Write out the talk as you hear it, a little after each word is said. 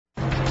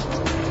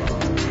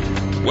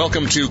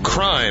Welcome to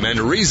Crime and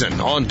Reason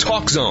on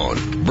Talk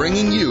Zone,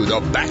 bringing you the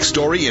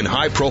backstory in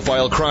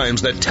high-profile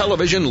crimes that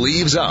television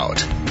leaves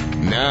out.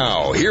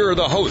 Now, here are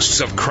the hosts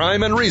of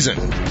Crime and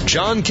Reason,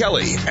 John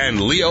Kelly and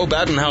Leo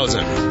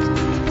Battenhausen.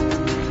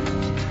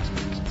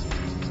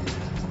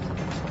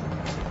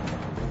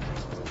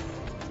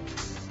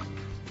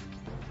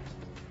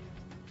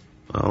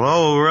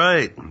 All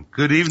right.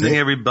 Good evening,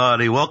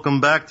 everybody.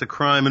 Welcome back to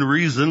Crime and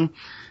Reason.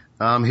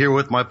 I'm here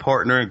with my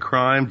partner in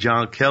crime,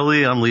 John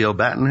Kelly. I'm Leo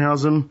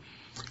Battenhausen.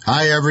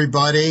 Hi,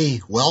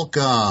 everybody.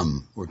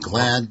 Welcome. We're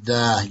glad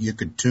you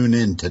could tune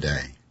in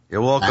today.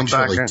 You're welcome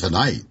back. Actually,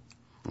 tonight.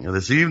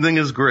 This evening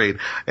is great.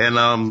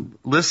 And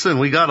listen,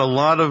 we got a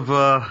lot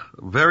of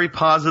very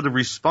positive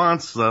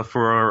response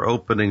for our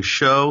opening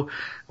show.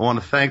 I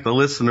want to thank the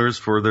listeners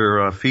for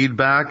their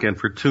feedback and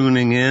for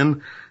tuning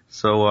in.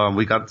 So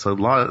we got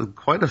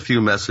quite a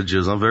few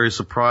messages. I'm very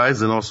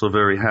surprised and also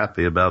very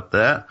happy about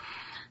that.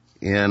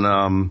 And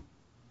some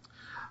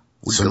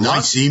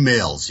nice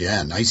emails.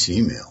 Yeah, nice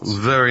emails.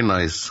 Very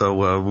nice.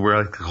 So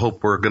I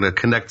hope we're going to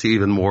connect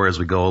even more as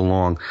we go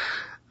along.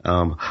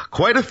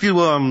 Quite a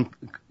few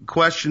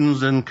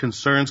questions and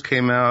concerns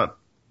came over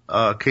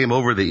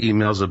the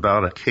emails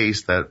about a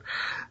case that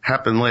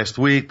happened last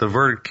week. The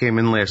verdict came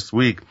in last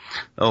week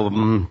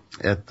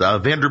at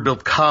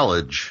Vanderbilt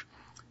College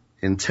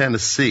in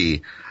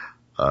Tennessee.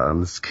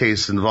 This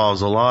case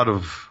involves a lot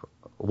of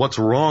what's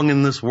wrong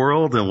in this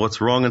world and what's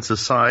wrong in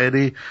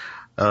society.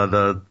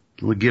 We'll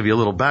give you a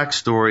little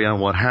backstory on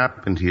what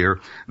happened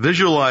here.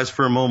 Visualize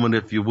for a moment,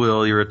 if you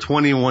will. You're a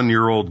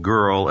 21-year-old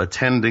girl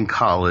attending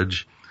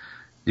college.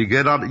 You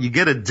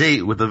get a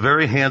date with a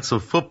very handsome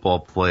football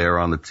player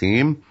on the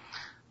team.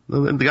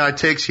 The guy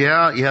takes you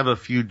out. You have a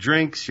few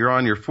drinks. You're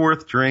on your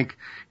fourth drink,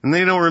 and then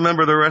you don't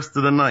remember the rest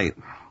of the night.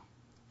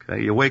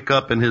 Okay, you wake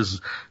up in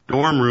his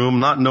dorm room,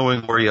 not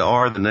knowing where you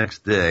are the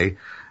next day.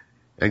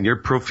 And you're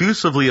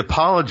profusely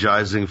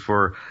apologizing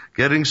for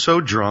getting so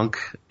drunk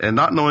and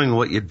not knowing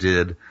what you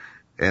did.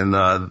 And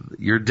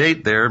your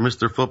date there,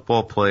 Mr.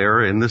 Football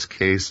Player, in this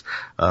case,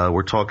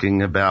 we're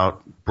talking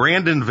about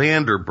Brandon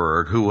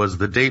Vanderburg, who was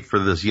the date for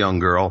this young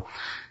girl.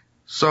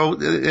 So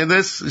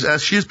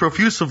as she's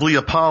profusely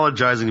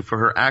apologizing for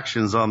her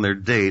actions on their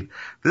date,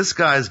 this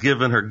guy's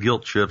giving her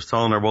guilt trips,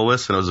 telling her, well,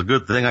 listen, it was a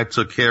good thing I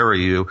took care of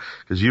you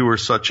because you were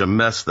such a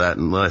mess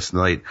last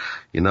night,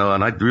 and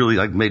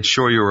I made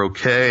sure you were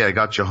okay. I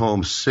got you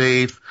home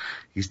safe.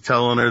 He's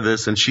telling her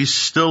this, and she's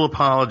still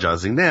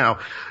apologizing. Now,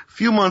 a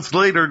few months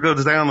later,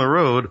 goes down the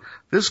road,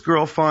 this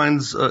girl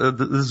finds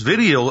this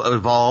video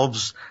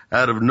evolves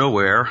out of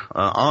nowhere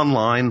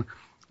online,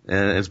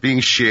 and it's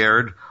being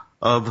shared,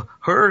 of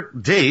her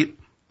date,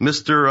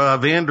 Mr.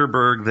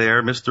 Vanderburg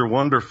there, Mr.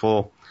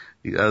 Wonderful,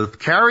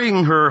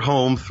 carrying her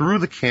home through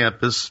the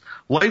campus,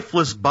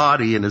 lifeless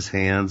body in his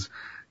hands.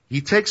 He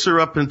takes her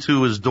up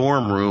into his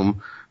dorm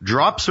room,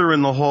 drops her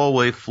in the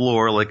hallway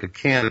floor like a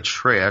can of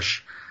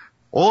trash.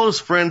 All his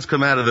friends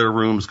come out of their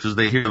rooms because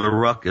they hear the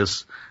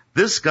ruckus.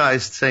 This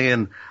guy's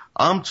saying,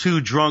 I'm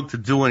too drunk to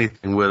do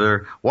anything with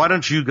her. Why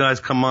don't you guys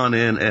come on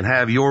in and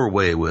have your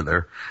way with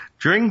her?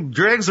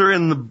 Drags her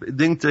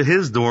into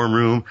his dorm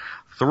room,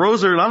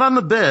 throws her not on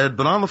the bed,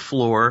 but on the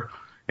floor,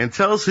 and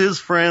tells his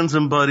friends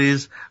and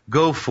buddies,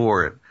 go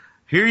for it.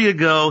 Here you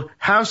go.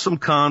 Have some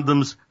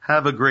condoms.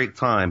 Have a great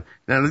time.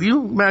 Now,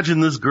 you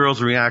imagine this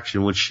girl's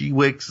reaction when she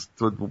wakes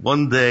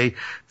one day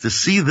to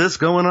see this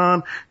going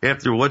on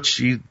after what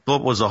she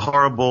thought was a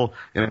horrible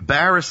and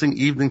embarrassing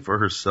evening for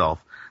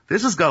herself.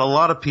 This has got a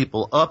lot of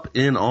people up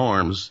in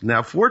arms.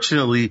 Now,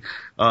 fortunately,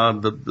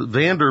 the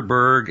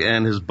Vanderburg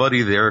and his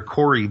buddy there,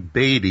 Cory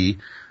Batey,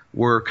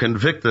 were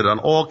convicted on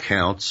all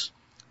counts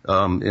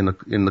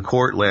in the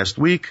court last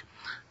week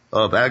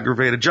of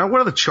aggravated. John, what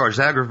are the charges?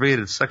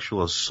 Aggravated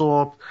sexual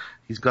assault.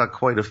 He's got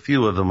quite a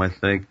few of them, I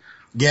think.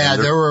 Yeah,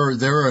 there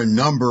were a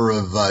number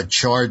of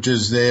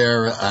charges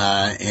there,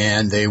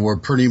 and they were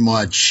pretty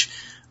much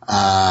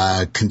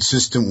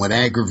consistent with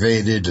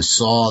aggravated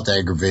assault,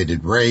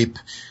 aggravated rape.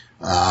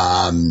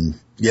 The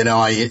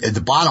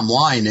bottom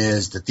line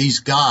is that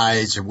these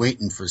guys are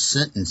waiting for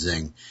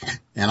sentencing.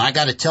 And I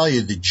got to tell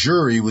you, the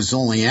jury was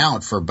only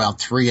out for about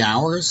 3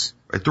 hours.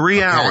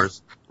 3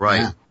 hours.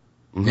 Right. Yeah.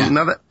 Mm-hmm.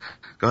 Yeah.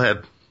 Go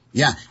ahead.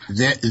 Yeah.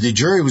 The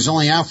jury was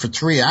only out for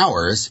 3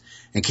 hours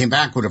and came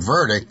back with a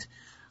verdict.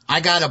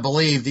 I got to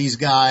believe these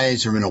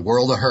guys are in a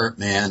world of hurt,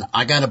 man.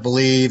 I got to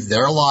believe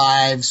their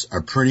lives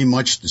are pretty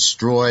much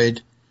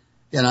destroyed.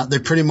 They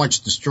pretty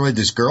much destroyed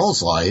this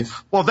girl's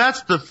life. Well,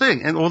 that's the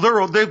thing. And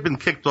they've been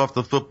kicked off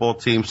the football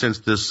team since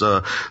these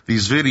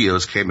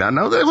videos came out.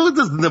 Now,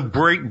 the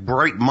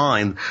bright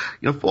mind,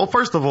 well,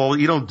 first of all,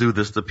 you don't do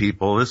this to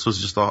people. This was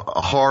just a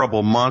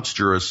horrible,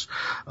 monstrous,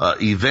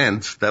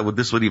 event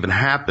this would even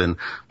happen.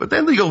 But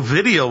then they go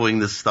videoing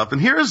this stuff. And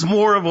here's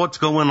more of what's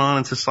going on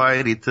in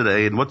society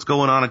today and what's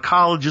going on in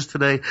colleges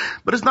today.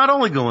 But it's not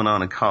only going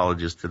on in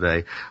colleges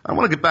today. I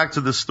want to get back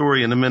to this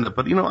story in a minute.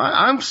 But,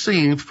 I'm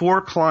seeing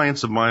 4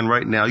 clients of mine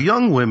right now,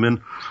 young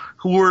women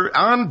who were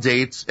on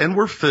dates and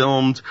were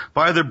filmed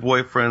by their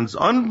boyfriends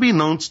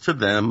unbeknownst to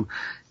them,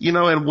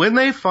 and when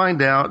they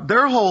find out,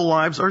 their whole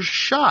lives are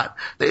shot.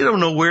 They don't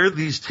know where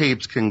these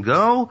tapes can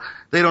go.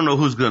 They don't know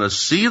who's going to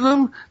see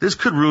them. This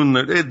could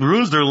it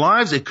ruins their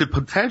lives. It could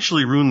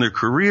potentially ruin their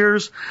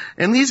careers.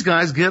 And these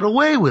guys get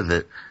away with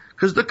it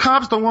because the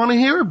cops don't want to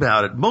hear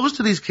about it. Most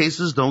of these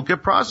cases don't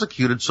get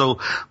prosecuted. So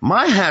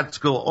my hats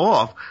go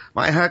off.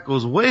 My hat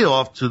goes way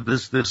off to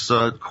this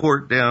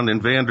court down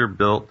in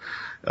Vanderbilt,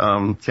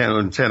 in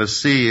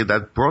Tennessee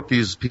that brought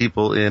these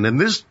people in.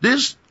 And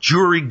this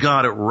jury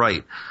got it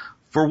right.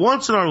 For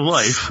once in our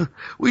life,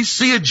 we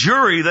see a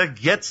jury that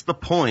gets the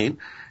point.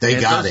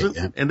 They got it.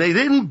 Yeah. And they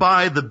didn't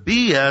buy the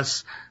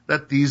BS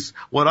that these,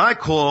 what I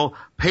call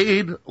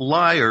paid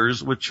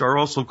liars, which are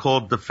also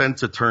called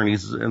defense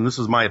attorneys, and this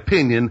is my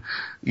opinion,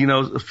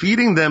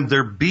 feeding them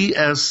their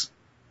BS,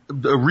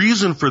 the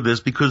reason for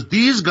this, because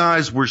these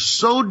guys were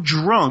so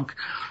drunk,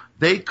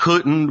 they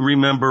couldn't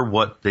remember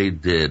what they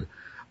did.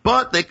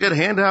 But they could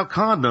hand out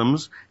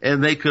condoms,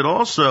 and they could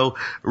also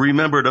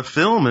remember to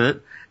film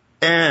it.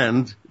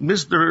 And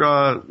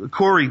Mr.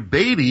 Cory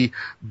Batey,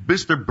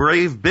 Mr.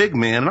 Brave Big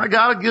Man, and I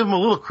gotta give him a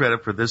little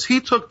credit for this. He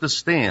took the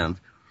stand,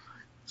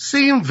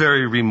 seemed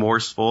very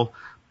remorseful,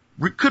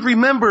 could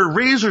remember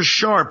razor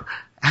sharp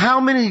how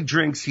many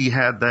drinks he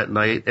had that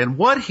night and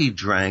what he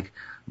drank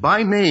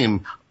by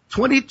name,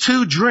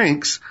 22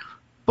 drinks.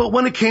 But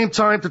when it came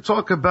time to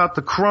talk about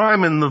the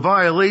crime and the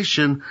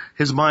violation,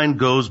 his mind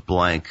goes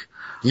blank.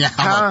 Yeah,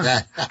 how about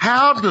that?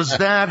 How does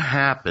that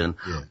happen?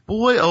 Yeah.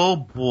 Boy, oh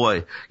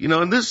boy.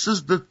 And this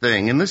is the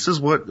thing, and this is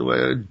what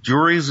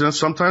juries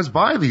sometimes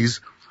buy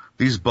these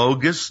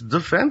bogus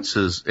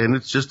defenses, and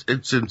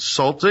it's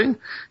insulting,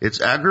 it's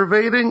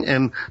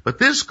aggravating, but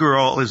this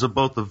girl is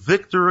both a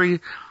victory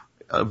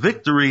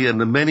in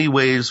the many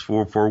ways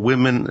for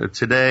women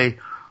today,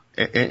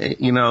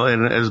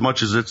 and as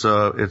much as it's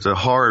a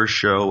horror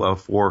show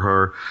for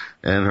her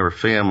and her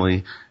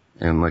family.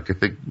 And I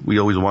think we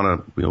always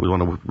want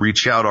to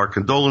reach out our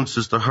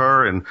condolences to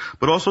her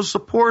but also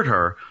support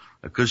her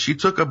because she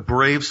took a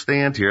brave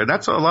stand here.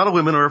 That's a lot of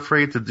women are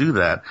afraid to do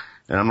that.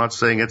 And I'm not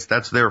saying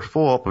that's their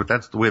fault, but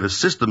that's the way the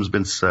system's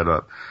been set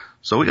up.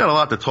 So we got a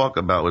lot to talk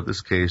about with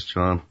this case,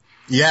 John.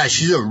 Yeah,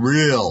 she's a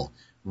real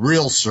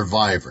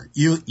survivor.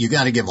 You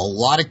got to give a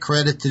lot of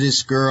credit to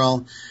this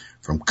girl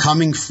from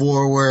coming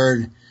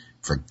forward,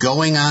 for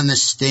going on the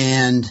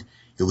stand.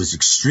 It was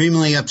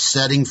extremely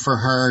upsetting for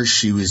her.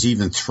 She was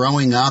even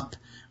throwing up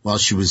while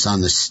she was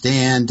on the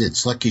stand.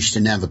 It's lucky she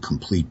didn't have a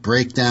complete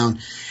breakdown.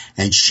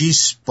 And she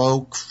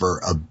spoke for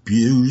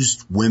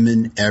abused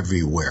women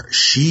everywhere.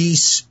 She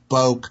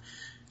spoke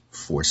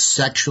for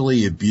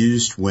sexually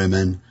abused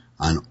women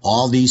on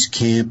all these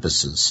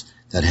campuses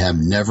that have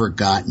never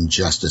gotten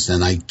justice.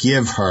 And I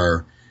give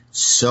her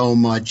so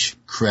much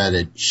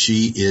credit.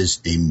 She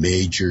is a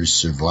major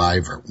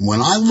survivor.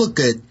 When I look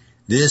at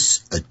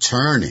this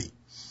attorney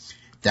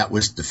that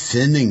was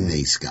defending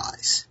these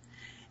guys,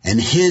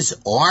 and his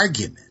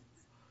argument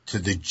to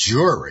the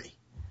jury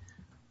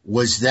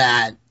was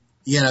that,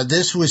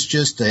 this was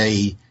just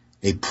a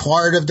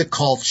part of the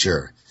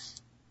culture.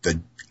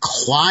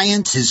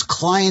 His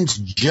client's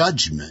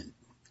judgment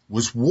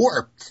was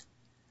warped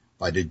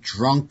by the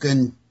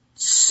drunken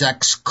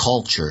sex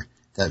culture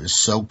that is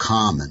so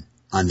common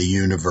on the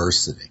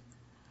university.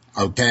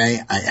 Okay?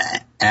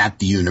 At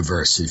the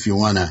university, if you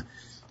want to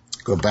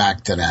go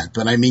back to that.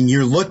 But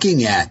you're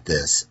looking at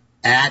this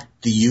at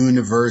the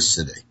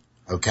university,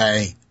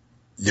 okay?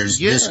 There's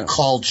this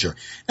culture.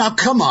 Now,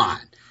 come on.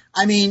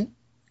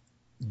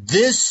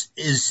 This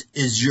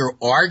is your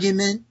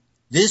argument.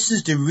 This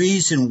is the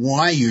reason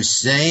why you're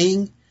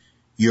saying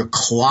your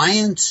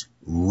client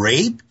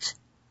raped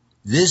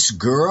this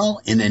girl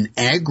in an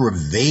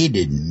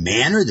aggravated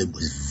manner that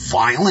was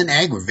violent.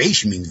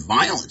 Aggravation means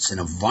violence in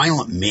a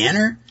violent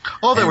manner.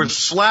 Oh, they were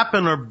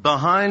slapping her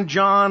behind,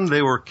 John.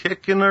 They were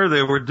kicking her.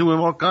 They were doing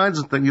all kinds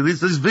of things.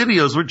 These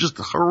videos were just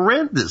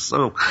horrendous.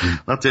 So,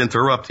 not to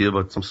interrupt you,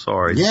 but I'm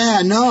sorry.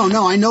 Yeah, no.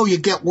 I know you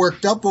get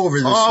worked up over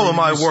this. Oh,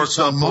 am I worked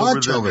up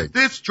over this?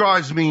 This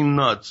drives me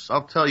nuts.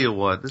 I'll tell you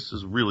what. This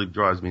really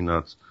drives me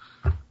nuts.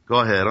 Go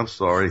ahead. I'm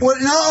sorry.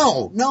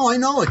 Well, no, I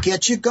know it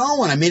gets you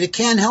going. It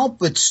can't help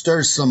but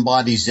stir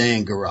somebody's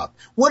anger up.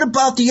 What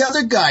about the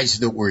other guys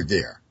that were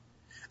there?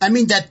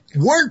 That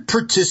weren't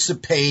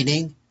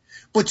participating,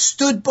 but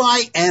stood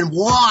by and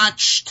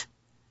watched.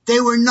 They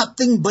were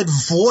nothing but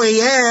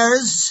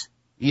voyeurs.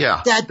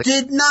 Yeah. That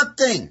did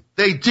nothing.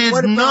 They did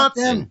what about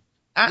nothing.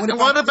 Them?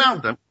 What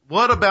about them?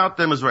 What about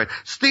them is right?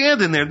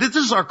 Standing there. This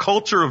is our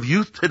culture of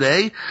youth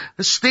today.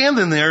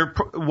 Standing there,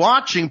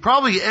 watching,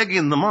 probably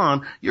egging them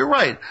on. You're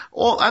right.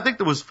 I think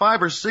there was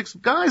 5 or 6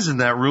 guys in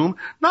that room.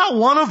 Not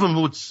one of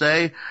them would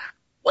say,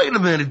 wait a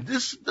minute,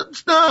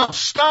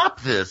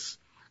 stop this.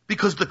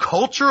 Because the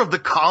culture of the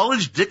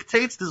college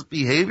dictates this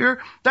behavior?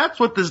 That's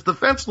what this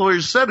defense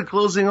lawyer said in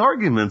closing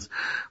arguments.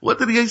 What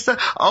did he say?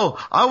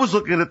 Oh, I was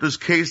looking at this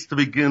case to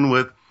begin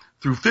with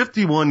through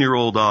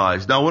 51-year-old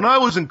eyes. Now, when I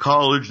was in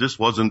college, this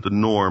wasn't the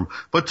norm,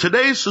 but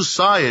today's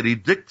society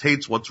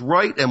dictates what's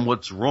right and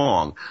what's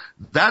wrong.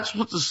 That's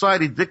what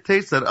society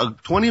dictates, that a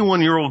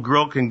 21-year-old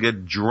girl can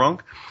get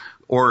drunk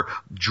or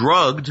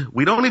drugged.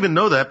 We don't even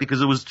know that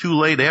because it was too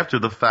late after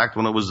the fact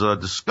when it was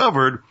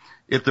discovered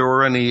if there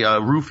were any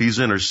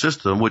roofies in her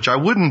system, which I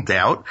wouldn't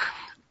doubt.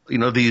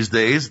 These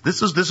days,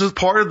 this is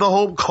part of the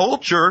whole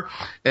culture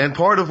and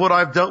part of what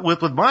I've dealt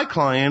with my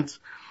clients,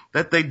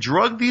 that they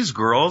drug these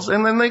girls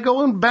and then they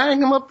go and bang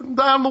them up and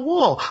down the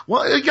wall.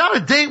 Well, you got a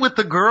date with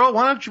the girl.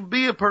 Why don't you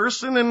be a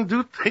person and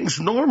do things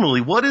normally?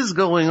 What is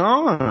going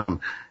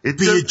on? Be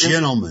a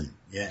gentleman.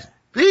 Yeah.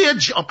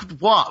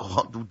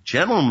 What?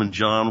 Gentleman,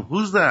 John.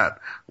 Who's that?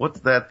 What's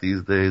that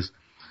these days?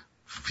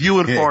 Few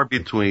and far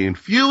between.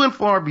 Few and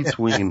far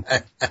between.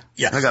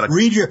 Yeah.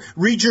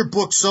 Read your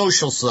book,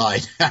 Social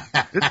Side.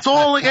 It's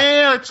all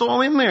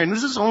in there. And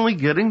this is only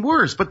getting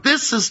worse. But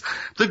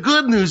the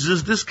good news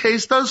is this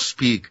case does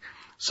speak.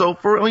 So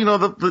for,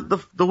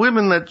 the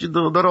women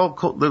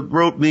that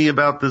wrote me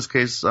about this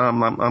case,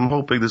 I'm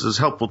hoping this is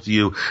helpful to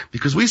you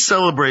because we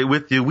celebrate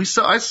with you.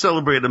 I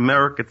celebrate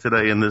America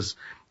today in this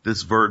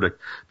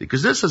verdict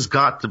because this has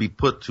got to be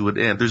put to an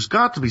end. There's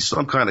got to be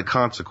some kind of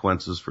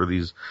consequences for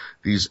these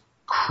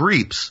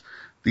creeps,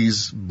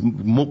 these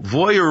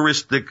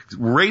voyeuristic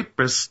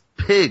rapist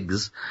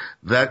pigs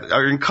that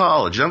are in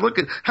college. And look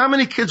at how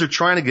many kids are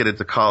trying to get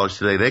into college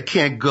today. They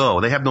can't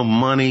go. They have no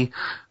money,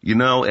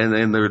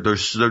 and they're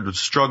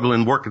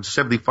struggling, working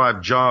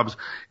 75 jobs,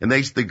 and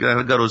they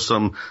gotta go to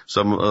some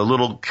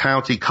little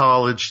county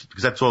college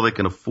because that's all they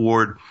can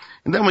afford.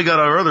 And then we got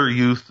our other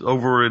youth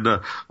over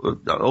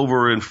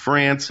in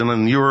France and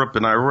in Europe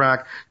and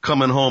Iraq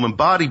coming home in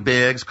body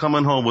bags,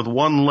 coming home with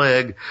one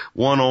leg,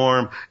 one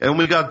arm. And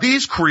we got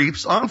these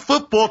creeps on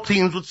football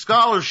teams with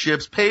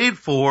scholarships paid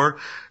for.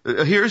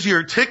 Here's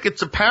your ticket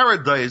to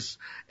paradise.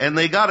 And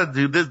they got to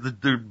do this.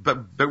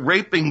 They're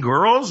raping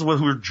girls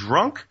who are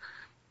drunk.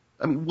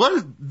 I mean,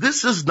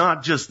 this is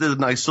not just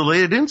an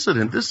isolated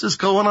incident. This is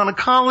going on in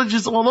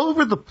colleges all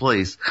over the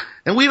place.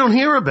 And we don't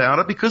hear about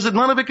it because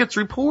none of it gets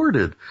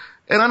reported.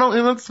 And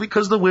that's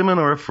because the women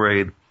are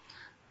afraid.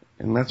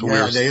 And that's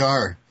where they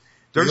are.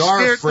 They're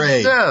scared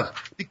afraid. To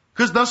death.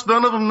 Because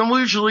none of them,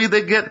 usually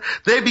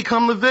they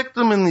become the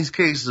victim in these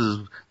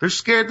cases. They're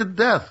scared to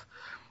death.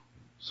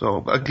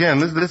 So again,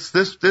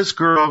 this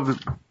girl,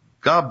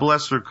 God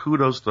bless her,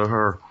 kudos to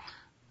her.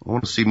 I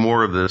want to see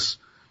more of this.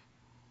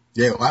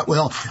 Yeah,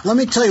 well, let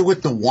me tell you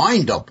what the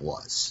wind-up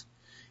was.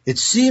 It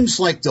seems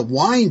like the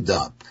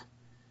wind-up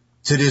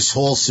to this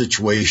whole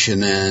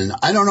situation, and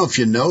I don't know if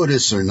you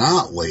notice or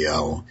not,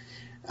 Leo,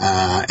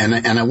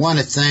 and I want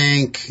to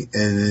thank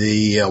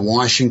the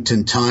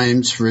Washington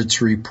Times for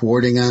its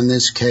reporting on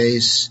this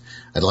case.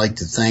 I'd like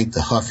to thank the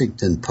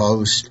Huffington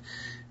Post.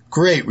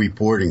 Great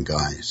reporting,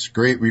 guys.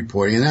 Great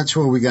reporting, and that's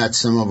where we got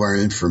some of our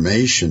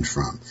information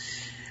from.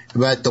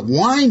 But the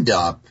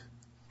wind-up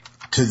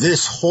to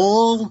this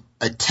whole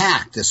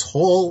attack, this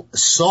whole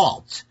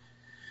assault,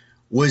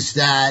 was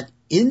that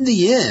in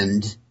the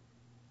end,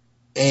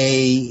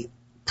 a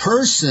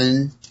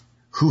person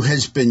who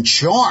has been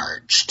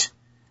charged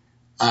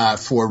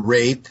for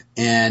rape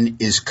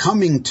and is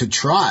coming to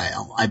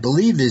trial, I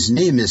believe his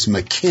name is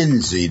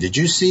McKenzie. Did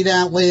you see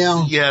that,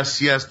 Leo? Yes,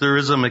 there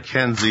is a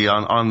McKenzie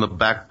on the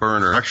back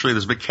burner. Actually,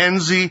 there's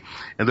McKenzie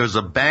and there's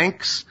a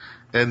Banks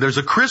and there's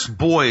a Chris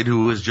Boyd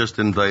who was just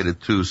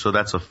indicted too, so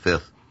that's a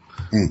fifth.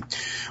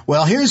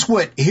 Well, here's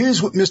what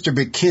Mr.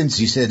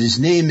 McKenzie said. His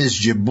name is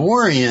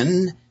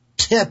Jaborian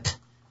Tip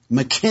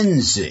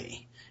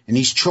McKenzie, and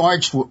he's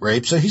charged with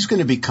rape, so he's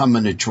going to be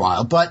coming to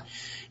trial. But,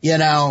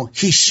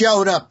 he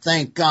showed up,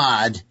 thank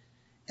God,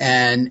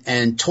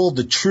 and told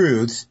the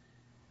truth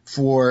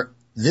for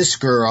this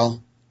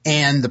girl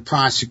and the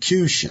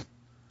prosecution.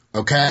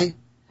 Okay?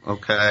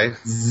 Okay.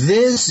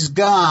 This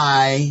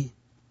guy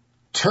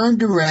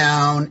turned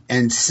around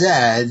and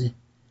said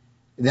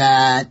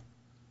that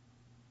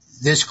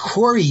this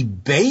Cory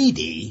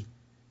Batey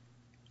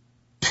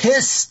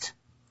pissed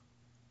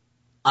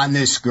on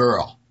this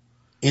girl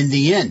in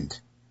the end.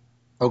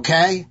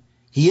 Okay?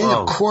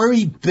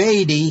 Cory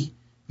Batey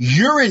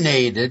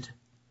urinated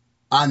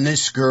on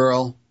this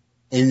girl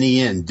in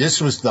the end.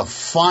 This was the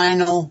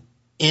final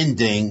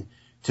ending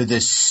to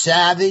this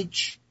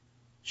savage,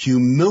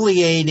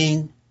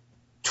 humiliating,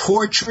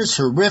 torturous,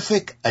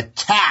 horrific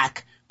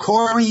attack.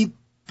 Cory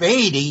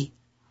Batey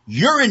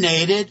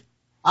urinated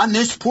on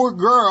this poor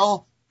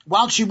girl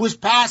while she was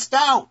passed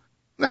out.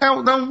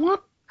 Now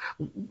what?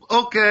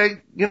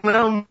 Okay,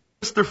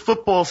 Mr.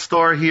 Football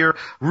Star here,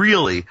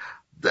 really.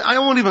 I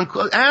won't even,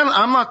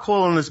 I'm not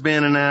calling this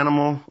man an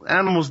animal.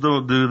 Animals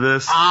don't do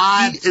this.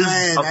 I'm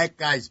saying that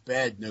guy's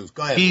bad news.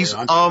 Go ahead. He's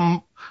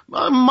a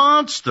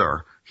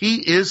monster. He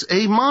is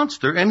a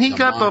monster. And he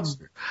got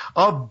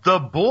the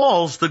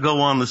balls to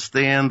go on the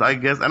stand, I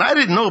guess. And I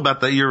didn't know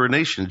about that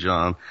urination,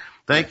 John.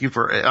 Thank you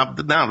for,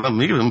 now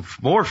I'm even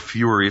more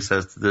furious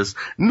as to this.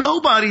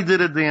 Nobody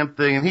did a damn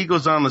thing, and he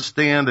goes on the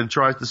stand and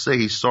tries to say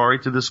he's sorry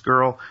to this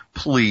girl.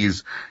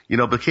 Please.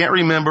 But can't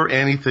remember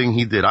anything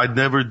he did. I'd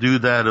never do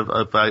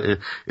that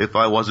if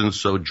I wasn't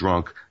so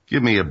drunk.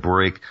 Give me a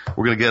break.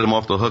 We're gonna get him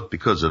off the hook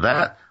because of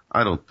that?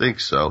 I don't think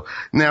so.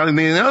 Now,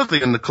 the other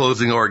thing in the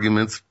closing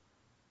arguments,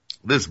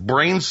 this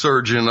brain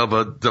surgeon of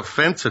a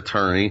defense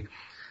attorney,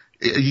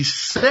 he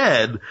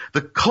said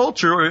the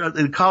culture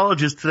in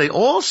colleges today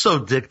also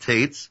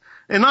dictates,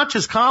 and not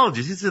just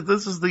colleges. He said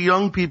this is the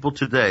young people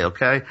today,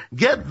 okay?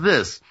 Get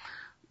this.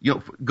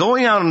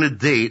 Going out on a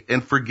date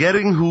and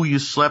forgetting who you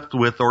slept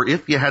with or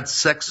if you had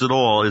sex at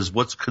all is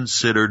what's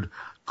considered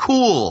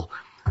cool.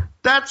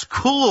 That's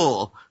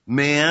cool,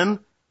 man.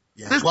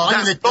 Yeah. Those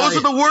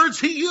are the words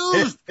he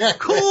used.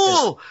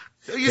 Cool.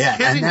 Are you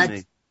kidding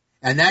me?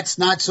 And that's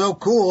not so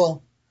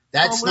cool.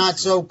 That's not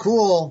so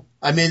cool.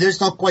 I mean, there's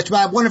no question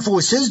about it. I wonder if it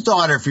was his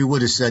daughter if he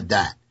would have said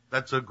that.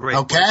 That's a great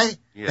question.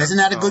 Yeah. Isn't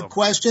that a good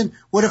question?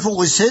 What if it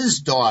was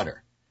his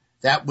daughter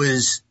that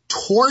was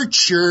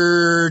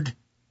tortured,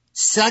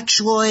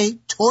 sexually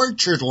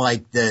tortured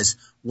like this?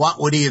 What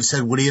would he have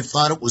said? Would he have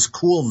thought it was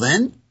cool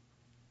then?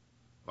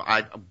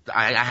 I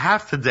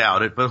have to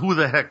doubt it, but who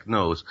the heck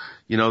knows?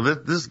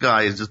 This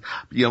guy is just,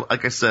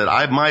 like I said,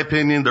 my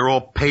opinion, they're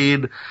all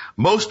paid.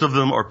 Most of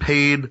them are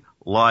paid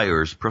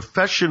liars,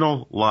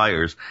 professional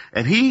liars.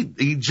 And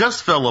he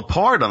just fell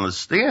apart on the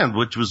stand,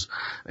 which was,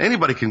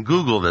 anybody can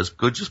Google this.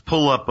 Go just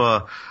pull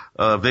up,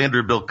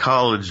 Vanderbilt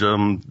College,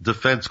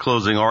 defense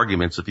closing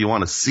arguments if you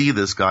want to see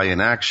this guy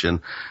in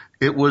action.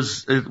 It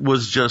was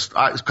just,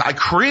 I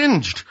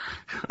cringed.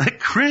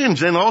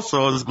 And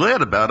also I was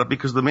glad about it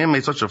because the man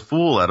made such a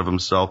fool out of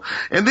himself.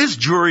 And this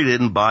jury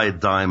didn't buy a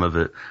dime of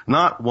it.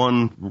 Not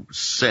 1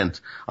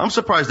 cent. I'm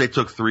surprised they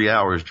took 3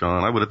 hours,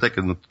 John. I would have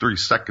taken 3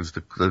 seconds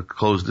to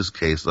close this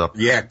case up.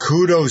 Yeah,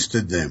 kudos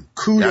to them.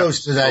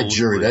 Kudos to that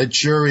jury. That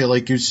jury,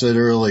 like you said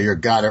earlier,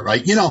 got it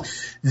right.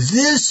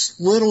 This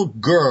little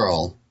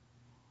girl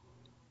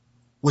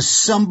was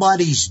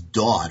somebody's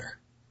daughter.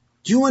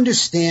 Do you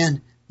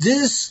understand?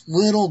 This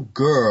little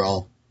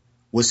girl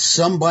was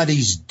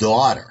somebody's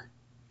daughter.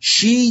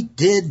 She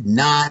did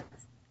not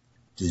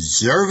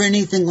deserve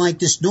anything like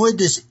this, nor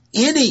does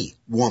any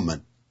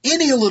woman,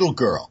 any little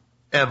girl.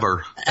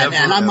 Ever.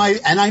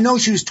 And I know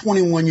she was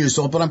 21 years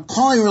old, but I'm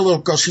calling her a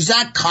little girl. She's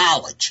at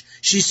college.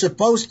 She's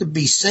supposed to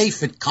be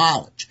safe at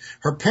college.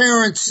 Her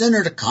parents sent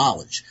her to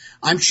college.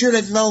 I'm sure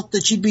they felt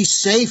that she'd be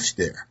safe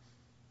there.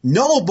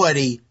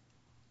 Nobody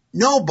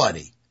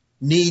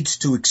needs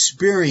to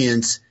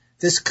experience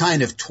this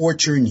kind of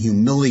torture and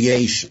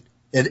humiliation.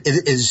 It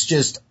is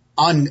just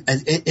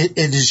it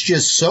is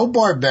just so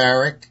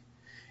barbaric.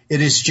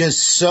 It is just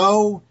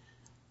so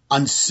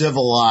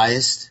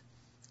uncivilized,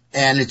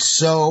 and it's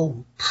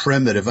so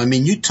primitive. I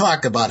mean, you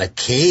talk about a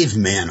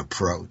caveman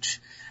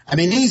approach. I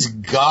mean, these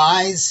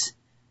guys,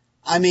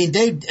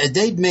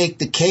 they'd make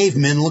the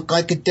cavemen look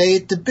like a day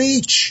at the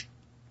beach.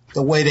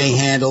 The way they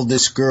handled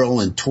this girl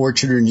and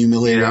tortured her and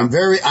humiliated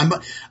her. Yeah.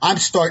 I'm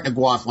starting to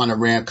go off on a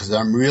rant because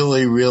I'm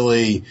really,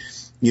 really,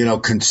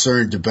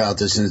 concerned about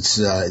this, and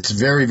it's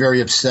very, very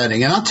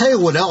upsetting. And I'll tell you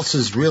what else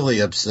is really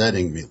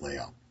upsetting me,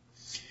 Leo.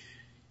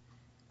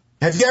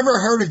 Have you ever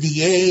heard of the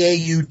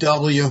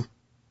AAUW?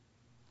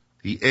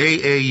 The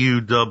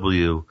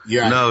AAUW?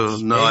 Yeah.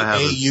 No, I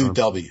haven't.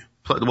 AAUW.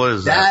 What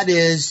is that?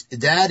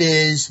 That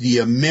is the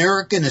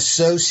American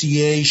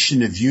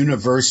Association of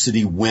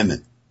University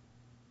Women.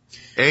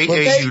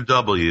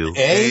 AAUW.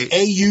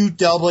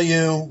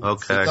 AAUW.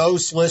 Okay. For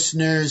those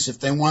listeners, if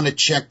they want to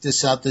check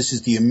this out, this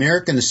is the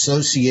American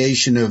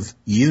Association of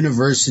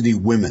University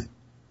Women.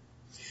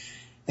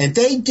 And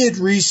they did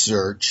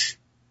research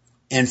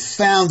and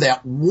found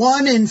that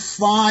 1 in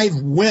 5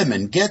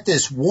 women, get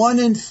this, 1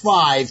 in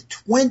 5,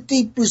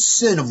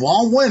 20% of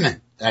all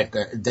women,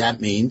 that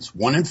means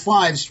 1 in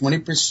 5 is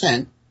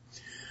 20%,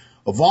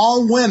 of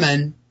all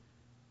women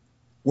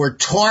were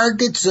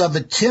targets of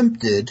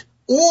attempted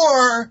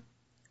or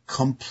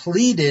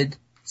completed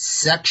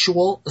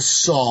sexual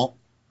assault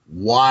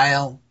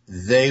while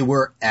they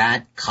were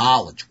at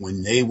college,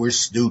 when they were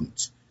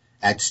students.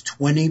 That's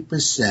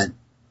 20%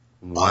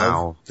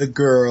 of the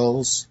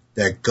girls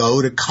that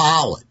go to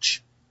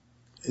college.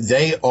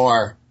 They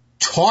are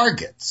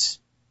targets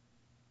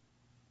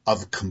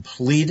of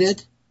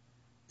completed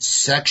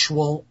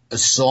sexual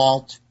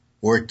assault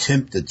or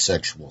attempted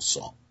sexual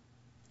assault.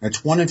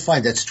 That's 1 in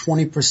 5. That's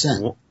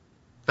 20%. Well,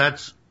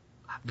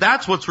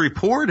 that's what's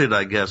reported,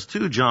 I guess,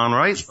 too, John,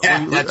 right?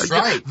 Yeah, that's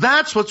right.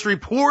 That's what's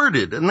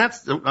reported. And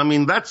that's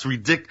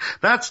ridiculous.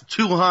 That's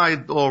too high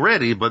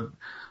already, but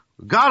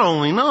God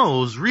only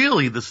knows,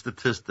 really, the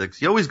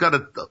statistics. I always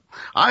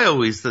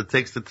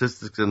take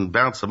statistics and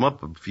bounce them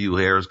up a few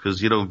hairs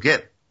because you don't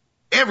get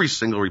every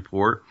single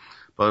report.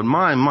 But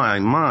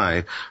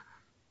my.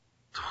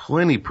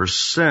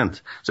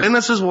 20%. So, and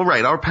this is, well,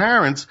 right, our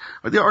parents,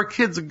 our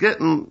kids are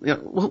getting,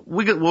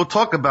 we'll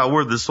talk about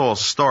where this all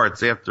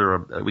starts after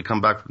we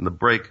come back from the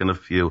break in a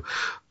few.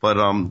 But,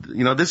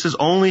 this is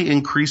only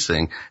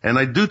increasing. And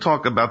I do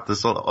talk about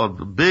this, a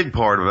big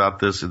part about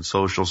this in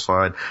social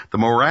side. The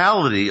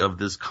morality of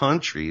this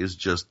country is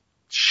just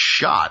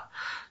shot.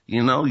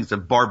 These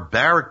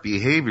barbaric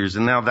behaviors.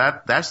 And now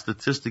that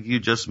statistic you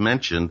just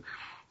mentioned,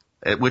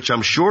 which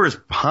I'm sure is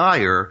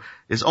higher,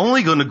 is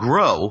only going to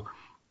grow,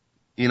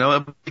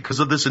 because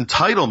of this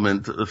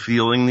entitlement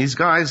feeling these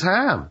guys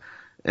have.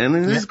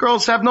 And these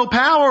girls have no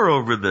power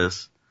over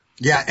this.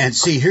 Yeah, and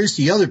see, here's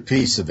the other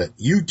piece of it.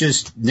 You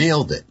just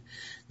nailed it.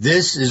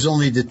 This is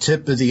only the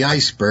tip of the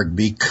iceberg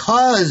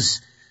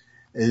because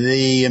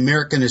the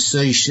American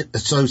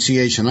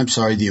Association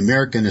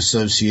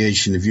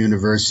of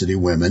University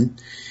Women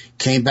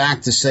came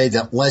back to say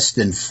that less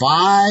than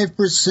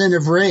 5%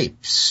 of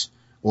rapes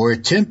or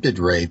attempted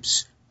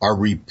rapes are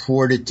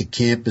reported to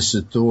campus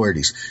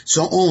authorities.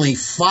 So only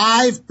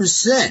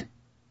 5%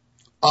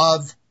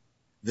 of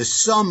the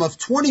sum of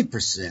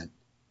 20%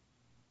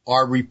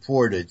 are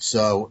reported.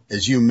 So,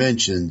 as you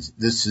mentioned,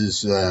 this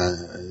is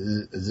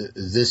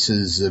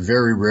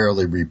very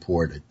rarely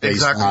reported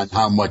based on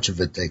how much of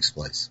it takes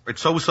place. Right.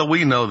 So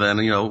we know then,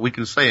 we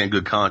can say in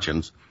good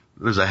conscience,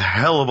 there's a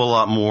hell of a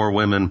lot more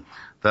women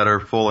that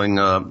are falling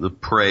the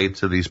prey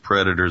to these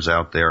predators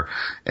out there.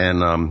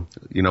 And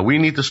we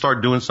need to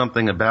start doing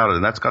something about it,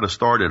 and that's got to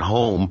start at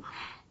home.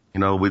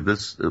 With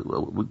this,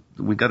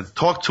 we got to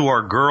talk to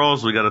our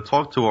girls, we got to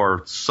talk to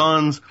our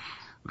sons,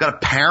 we got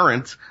to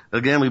parent.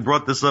 Again, we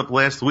brought this up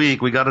last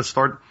week. We got to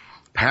start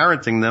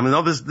parenting them. And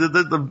all this,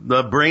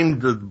 the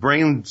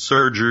brain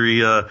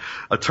surgery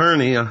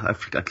attorney,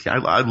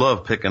 I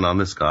love picking on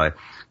this guy.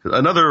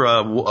 Another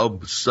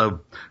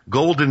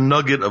golden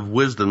nugget of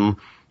wisdom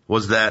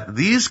was that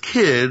these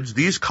kids,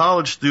 these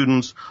college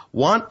students,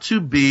 want to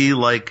be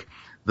like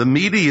the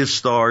media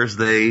stars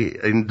they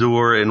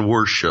endure and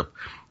worship.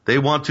 They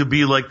want to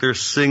be like their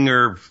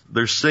singer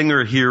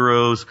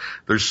heroes,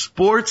 their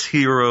sports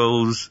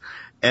heroes,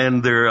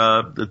 and their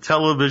the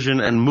television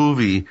and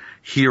movie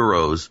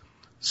heroes.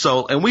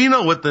 So, and we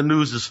know what the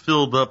news is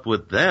filled up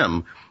with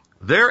them,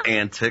 their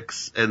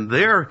antics and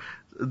their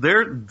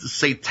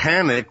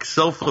satanic,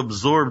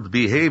 self-absorbed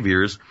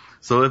behaviors.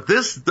 So if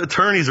this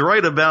attorney's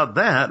right about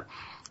that,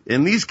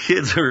 and these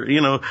kids are,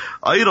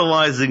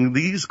 idolizing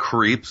these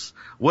creeps,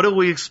 what do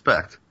we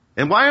expect?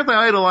 And why are they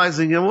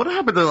idolizing him? What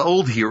happened to the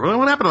old hero?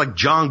 What happened to like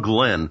John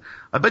Glenn?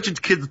 I bet you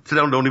kids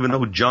today don't even know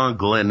who John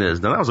Glenn is.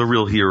 Now that was a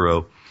real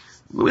hero.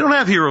 We don't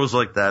have heroes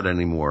like that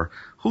anymore.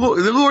 Who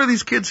are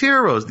these kids'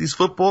 heroes? These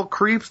football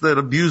creeps that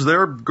abuse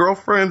their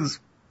girlfriends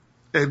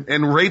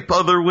and rape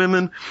other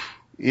women,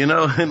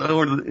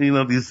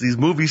 these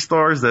movie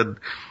stars that,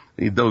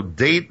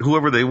 date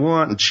whoever they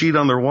want and cheat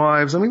on their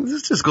wives. I mean,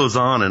 this just goes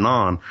on.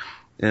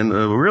 And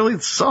we're really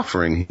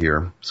suffering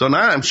here. So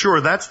now I'm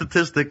sure that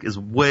statistic is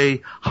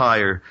way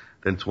higher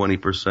than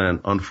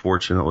 20%,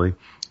 unfortunately.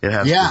 It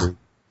has to be.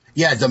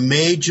 Yeah,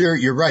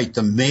 you're right.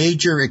 The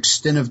major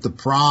extent of the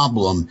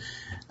problem,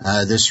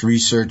 this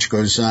research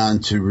goes on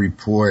to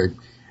report,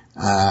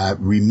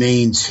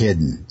 remains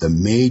hidden. The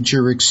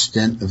major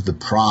extent of the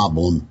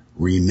problem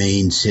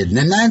remains hidden.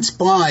 And that's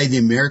by the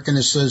American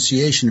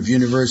Association of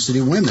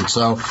University Women.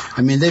 So,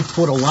 they've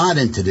put a lot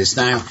into this.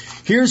 Now,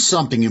 here's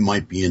something you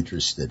might be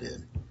interested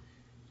in.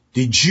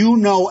 Did you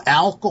know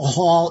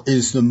alcohol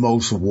is the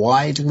most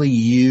widely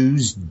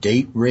used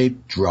date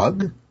rape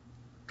drug?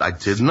 I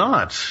did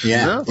not.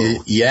 Yeah.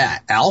 No.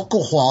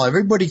 Alcohol.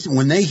 Everybody,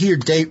 when they hear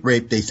date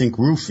rape, they think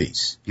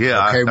roofies.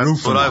 Yeah, okay,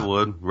 that's what I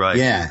would. Right.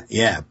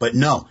 Yeah. But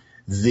no,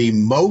 the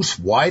most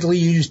widely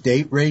used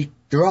date rape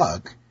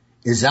drug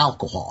is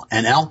alcohol.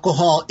 And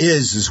alcohol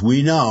is, as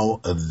we know,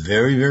 a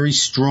very, very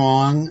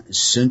strong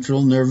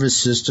central nervous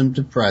system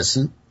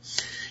depressant.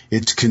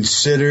 It's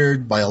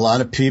considered by a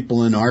lot of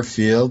people in our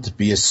field to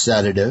be a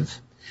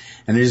sedative.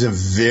 And it is a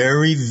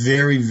very,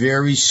 very,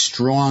 very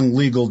strong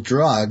legal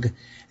drug.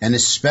 And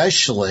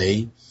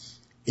especially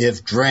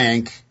if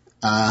drank,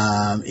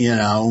 to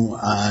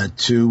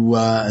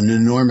an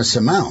enormous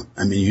amount.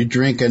 You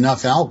drink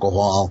enough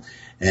alcohol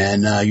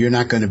and you're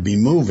not going to be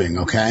moving,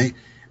 okay?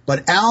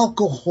 But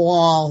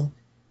alcohol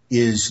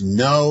is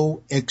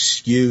no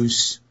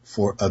excuse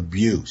for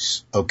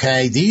abuse,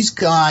 okay? These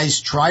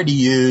guys try to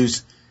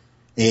use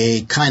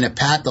a kind of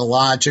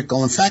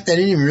pathological, in fact, they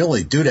didn't even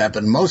really do that,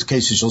 but in most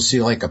cases you'll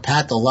see like a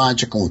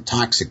pathological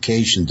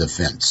intoxication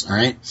defense, all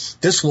right?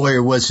 This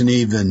lawyer wasn't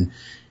even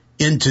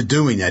into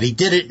doing that. He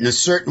did it in a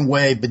certain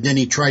way, but then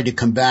he tried to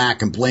come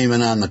back and blame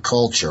it on the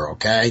culture,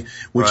 okay?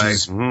 Which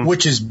is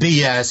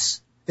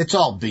BS. It's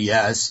all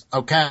BS,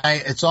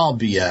 okay? It's all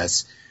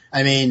BS.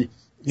 Many,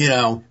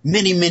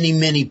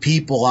 many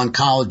people on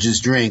colleges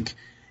drink,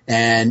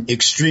 and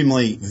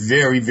extremely,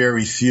 very,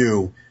 very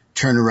few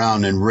turn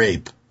around and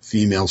rape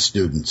female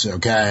students,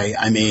 okay?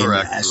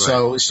 Correct,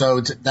 so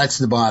that's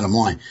the bottom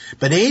line.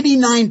 But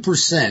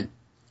 89%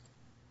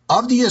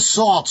 of the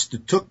assaults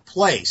that took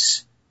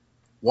place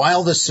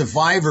while the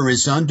survivor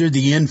is under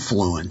the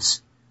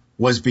influence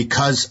was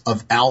because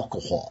of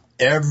alcohol.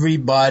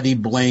 Everybody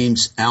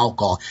blames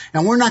alcohol.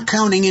 And we're not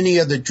counting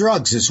any other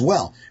drugs as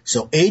well.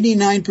 So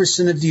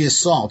 89% of the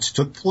assaults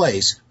took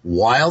place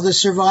while the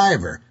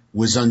survivor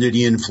was under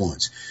the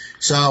influence.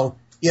 So,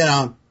 you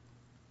know,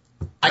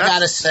 I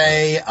gotta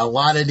say, a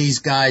lot of these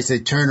guys, they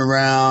turn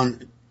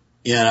around,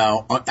 you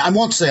know, I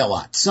won't say a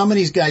lot. Some of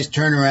these guys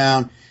turn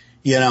around,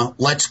 you know,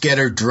 let's get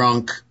her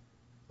drunk.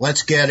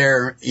 Let's get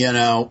her, you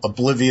know,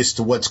 oblivious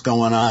to what's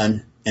going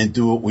on and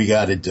do what we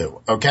gotta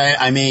do. Okay?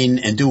 I mean,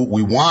 and do what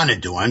we want to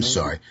do. I'm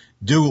sorry.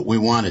 Do what we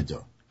want to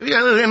do.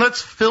 Yeah, and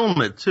let's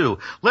film it too.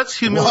 Let's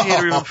humiliate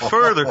her even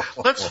further.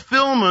 Let's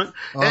film it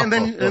and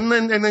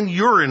then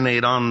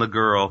urinate on the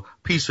girl.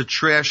 Piece of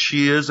trash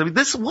she is. I mean,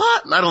 this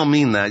what? I don't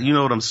mean that. You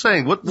know what I'm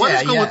saying? What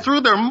is going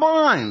through their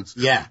minds?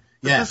 Yeah.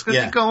 This could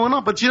be going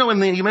on. But you know,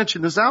 and then you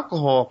mentioned this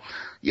alcohol.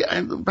 Yeah,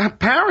 and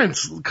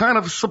parents kind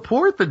of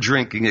support the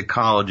drinking at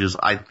colleges,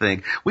 I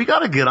think. We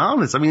gotta get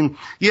honest. I mean,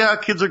 yeah,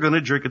 kids are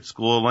gonna drink at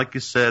school. Like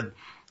you said,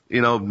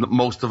 you know,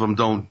 most of them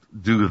don't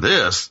do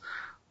this.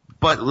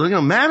 But, you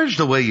know, manage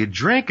the way you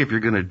drink if you're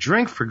gonna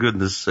drink, for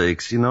goodness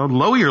sakes. You know,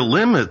 lower your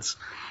limits.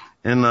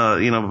 And,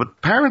 you know,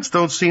 but parents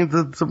don't seem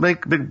to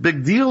make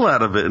big deal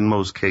out of it in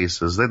most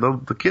cases.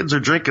 The kids are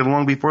drinking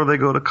long before they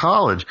go to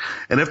college.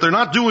 And if they're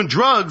not doing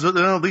drugs, you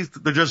know, at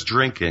least they're just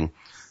drinking.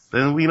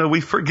 Then, you know,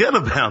 we forget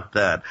about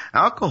that.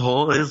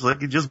 Alcohol is,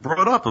 like you just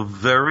brought up, a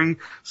very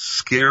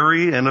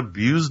scary and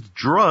abused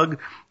drug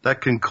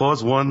that can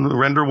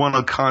render one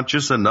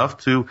unconscious enough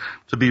to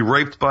be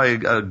raped by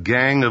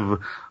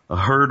a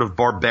herd of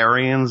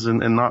barbarians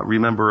and not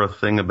remember a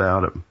thing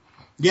about it.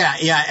 Yeah,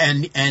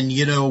 and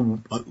you know,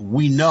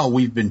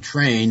 we've been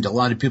trained, a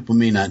lot of people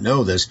may not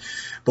know this,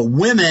 but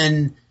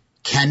women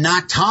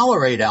cannot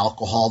tolerate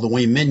alcohol the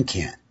way men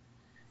can.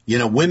 You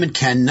know, women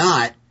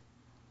cannot,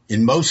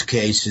 in most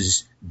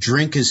cases,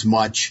 drink as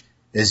much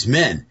as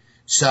men.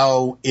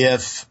 So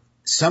if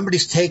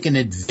somebody's taking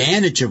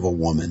advantage of a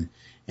woman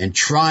and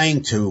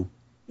trying to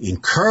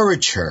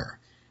encourage her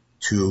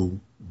to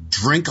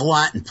drink a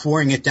lot and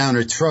pouring it down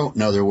her throat,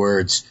 in other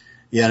words,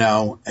 you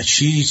know,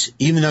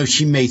 even though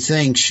she may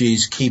think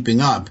she's keeping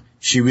up,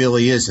 she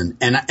really isn't.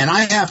 And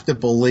I have to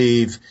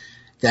believe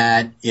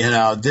that, you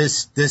know,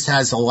 this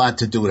has a lot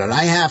to do with it.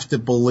 I have to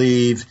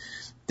believe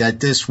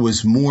that this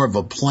was more of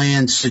a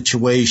planned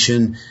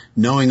situation,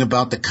 knowing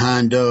about the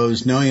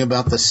condos, knowing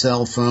about the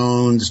cell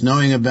phones,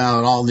 knowing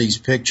about all these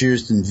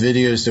pictures and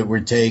videos that were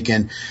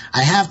taken.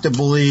 I have to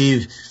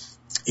believe,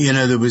 you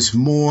know, there was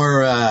more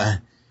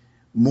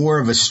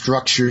of a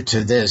structure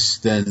to this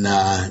than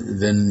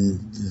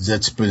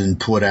that's been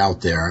put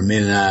out there. I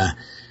mean,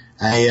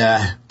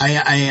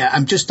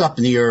 I'm just up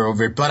in the air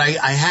over it, but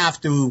I have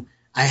to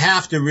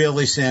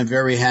really say I'm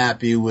very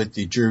happy with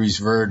the jury's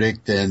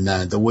verdict and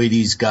the way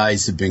these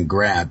guys have been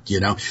grabbed, you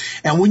know.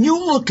 And when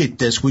you look at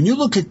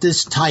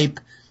this type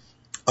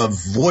of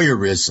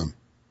voyeurism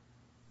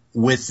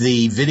with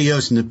the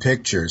videos and the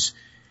pictures,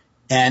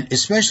 and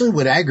especially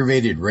with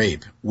aggravated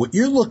rape, what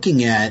you're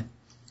looking at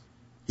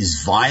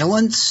is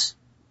violence,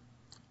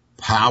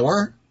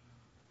 power,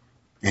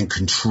 and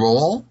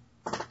control,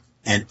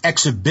 and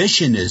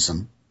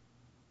exhibitionism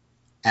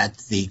at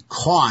the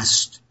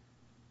cost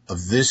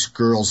of this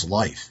girl's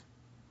life.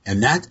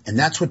 And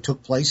that's what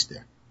took place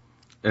there.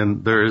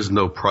 And there is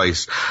no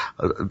price.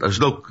 There's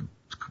no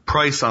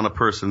price on a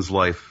person's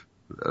life.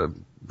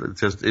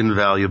 It's just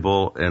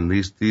invaluable. And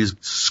these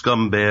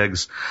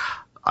scumbags,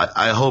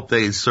 I hope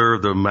they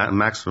serve the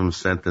maximum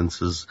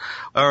sentences.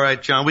 All right,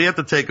 John, we have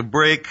to take a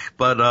break,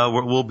 but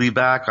we'll be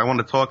back. I want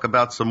to talk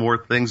about some more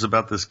things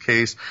about this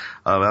case,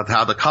 about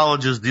how the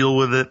colleges deal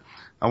with it.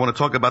 I want to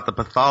talk about the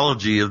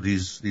pathology of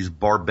these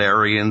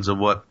barbarians and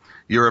what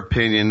your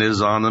opinion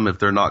is on them. If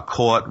they're not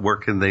caught, where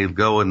can they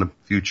go in the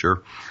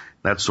future?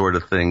 That sort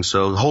of thing.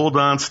 So hold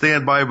on,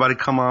 stand by, everybody.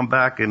 Come on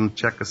back and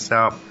check us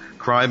out.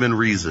 Crime and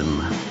Reason.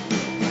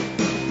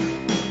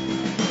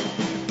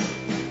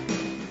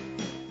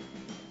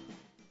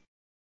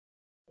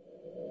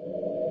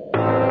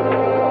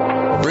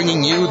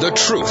 Bringing you the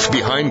truth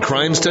behind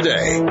crimes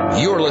today.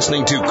 You're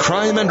listening to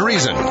Crime and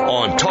Reason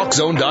on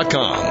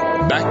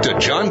TalkZone.com. Back to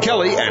John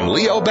Kelly and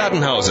Leo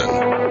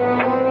Battenhausen.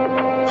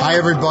 Hi,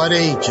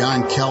 everybody.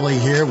 John Kelly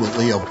here with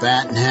Leo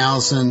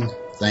Battenhausen.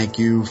 Thank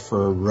you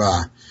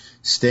for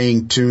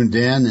staying tuned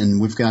in,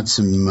 and we've got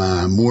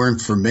some more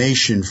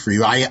information for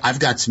you. I've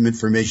got some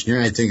information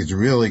here. I think it's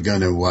really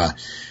going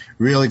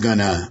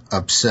to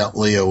upset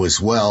Leo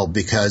as well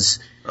because.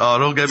 Oh,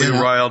 don't get me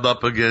riled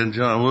up again,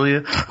 John, will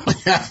you?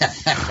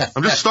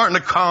 I'm just starting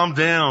to calm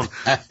down,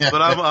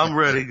 but I'm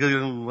ready.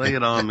 Lay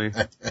it on me.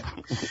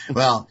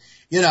 Well,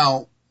 you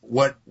know,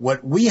 what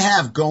we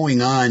have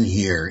going on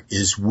here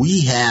is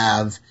we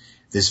have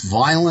this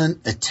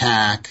violent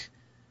attack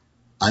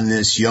on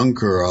this young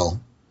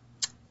girl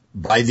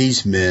by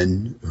these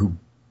men who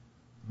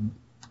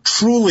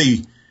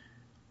truly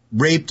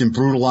raped and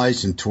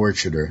brutalized and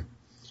tortured her.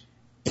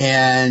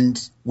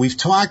 And we've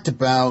talked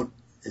about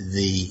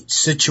the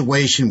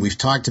situation. We've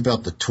talked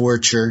about the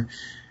torture.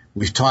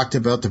 We've talked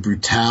about the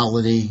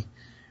brutality.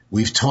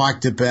 We've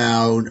talked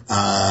about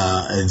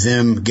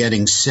them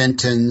getting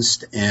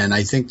sentenced, and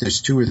I think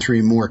there's 2 or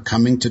 3 more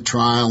coming to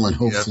trial, and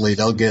hopefully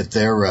they'll get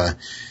their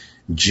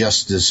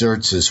just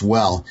desserts as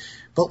well.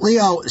 But,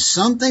 Leo,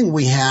 something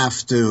we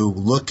have to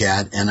look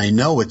at, and I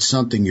know it's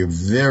something you're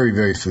very,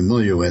 very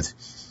familiar with,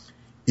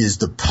 is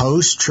the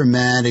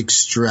post-traumatic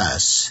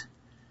stress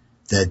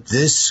that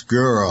this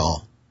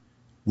girl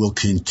will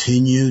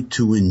continue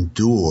to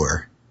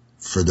endure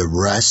for the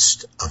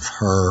rest of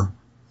her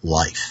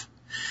life.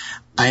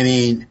 I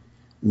mean,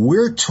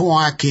 we're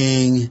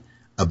talking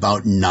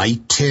about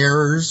night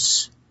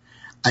terrors.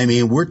 I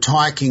mean, we're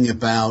talking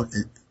about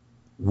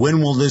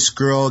when will this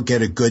girl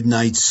get a good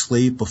night's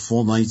sleep, a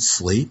full night's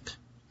sleep?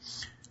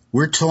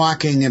 We're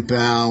talking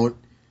about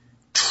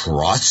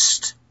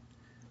trust.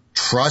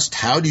 Trust.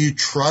 How do you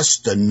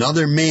trust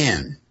another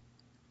man?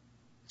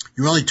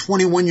 You're only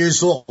 21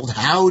 years old.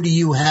 How do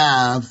you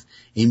have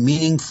a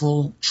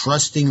meaningful,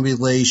 trusting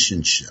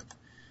relationship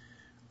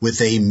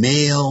with a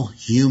male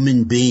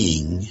human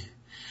being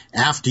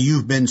after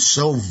you've been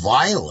so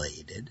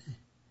violated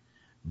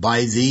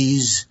by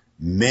these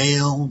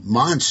male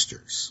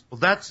monsters?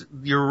 Well,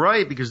 you're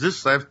right, because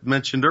this, I've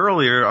mentioned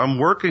earlier, I'm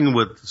working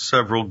with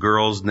several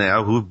girls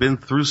now who've been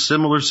through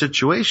similar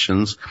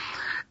situations,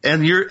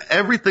 and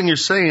everything you're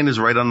saying is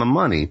right on the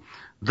money.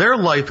 Their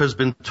life has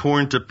been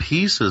torn to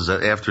pieces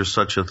after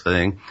such a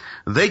thing.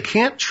 They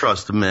can't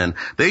trust men.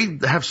 They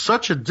have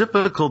such a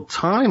difficult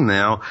time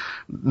now,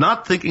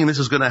 not thinking this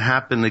is going to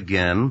happen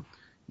again,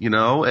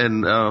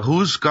 and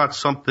who's got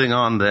something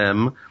on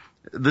them.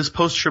 This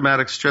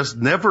post-traumatic stress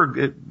never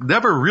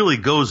really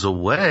goes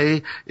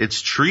away.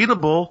 It's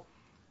treatable,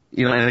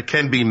 and it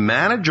can be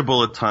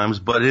manageable at times,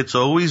 but it's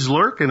always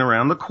lurking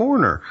around the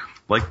corner,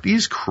 like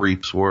these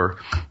creeps were.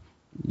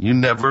 You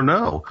never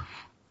know.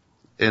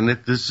 And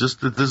that's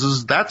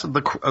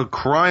a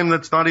crime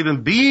that's not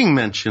even being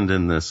mentioned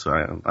in this.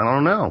 I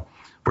don't know.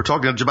 We're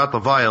talking about the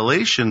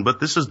violation, but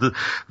this is the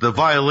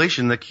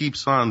violation that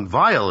keeps on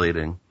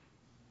violating.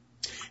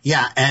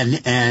 Yeah,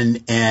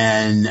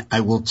 and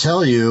I will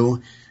tell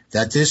you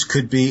that this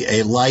could be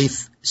a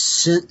life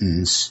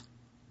sentence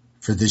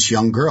for this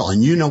young girl.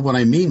 And you know what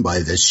I mean by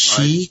this.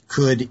 She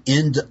could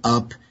end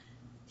up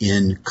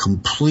in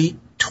complete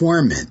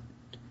torment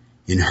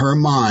in her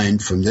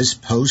mind from this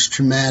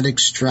post-traumatic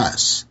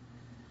stress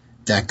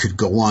that could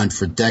go on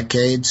for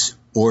decades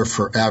or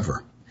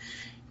forever.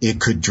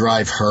 It could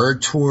drive her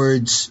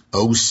towards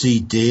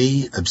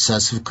OCD,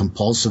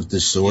 obsessive-compulsive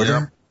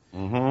disorder,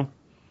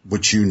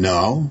 which you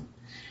know.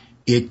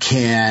 It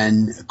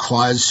can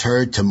cause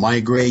her to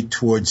migrate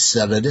towards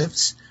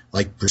sedatives,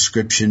 like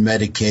prescription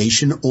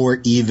medication, or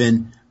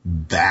even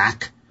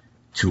back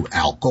to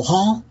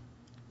alcohol.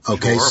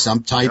 Okay, Sure.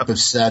 Some type of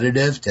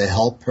sedative to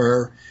help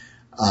her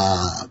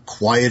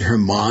quiet her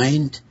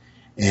mind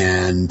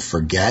and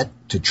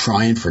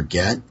try and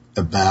forget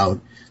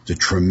about the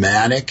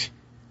traumatic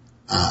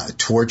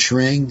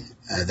torturing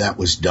that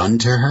was done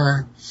to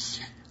her.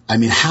 I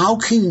mean, how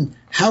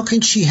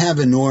can she have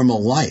a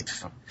normal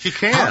life? She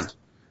can't.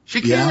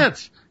 She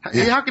can't.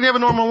 Yeah. How can you have a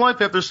normal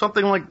life after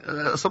something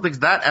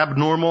that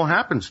abnormal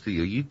happens to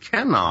you? You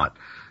cannot.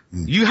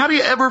 How do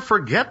you ever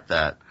forget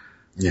that?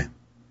 Yeah.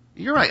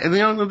 You're right. And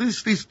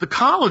the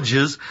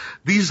colleges,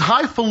 these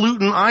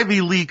highfalutin Ivy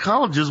League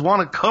colleges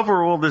want to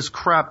cover all this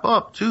crap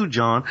up too,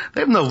 John.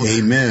 They have no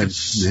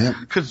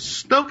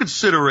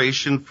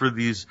consideration for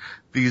these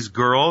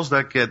girls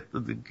that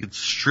get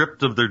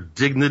stripped of their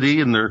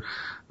dignity and their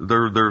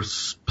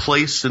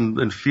place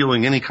and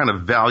feeling any kind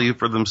of value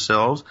for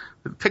themselves.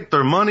 They take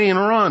their money and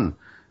run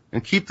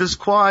and keep this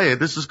quiet.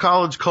 This is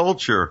college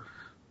culture.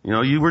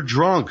 You were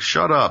drunk.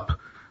 Shut up.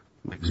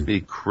 Makes me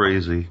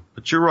crazy.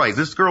 But you're right.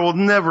 This girl will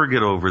never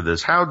get over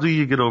this. How do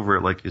you get over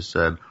it, like you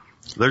said?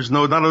 There's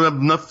not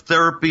enough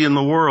therapy in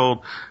the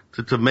world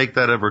to make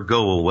that ever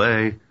go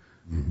away.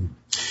 Mm-hmm.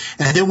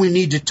 And then we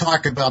need to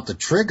talk about the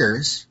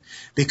triggers,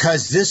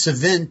 because this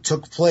event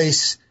took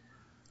place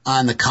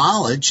on the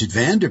college at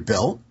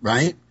Vanderbilt,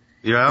 right?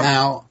 Yeah.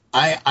 Now,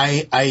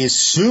 I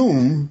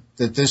assume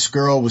that this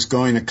girl was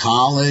going to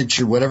college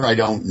or whatever. I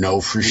don't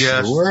know for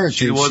sure.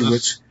 She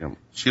was.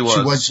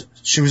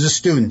 She was a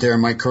student there.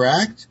 Am I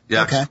correct?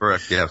 Yeah, okay.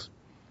 Correct. Yes.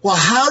 Well,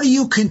 how do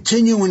you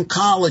continue in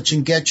college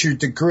and get your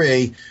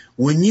degree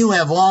when you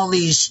have all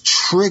these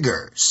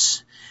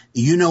triggers?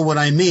 You know what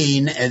I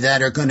mean?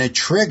 That are going to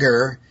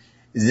trigger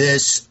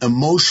this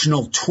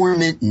emotional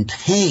torment and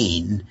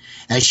pain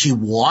as she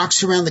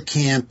walks around the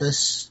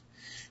campus.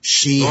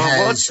 She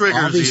has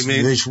all these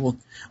visual.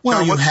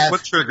 Well,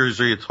 what triggers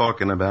are you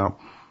talking about?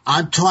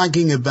 I'm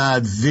talking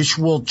about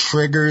visual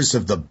triggers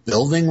of the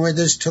building where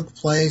this took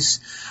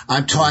place.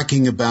 I'm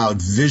talking about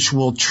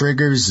visual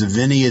triggers of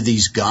any of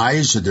these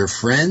guys or their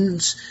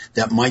friends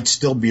that might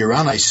still be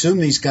around. I assume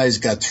these guys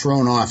got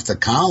thrown off the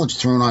college,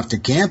 thrown off the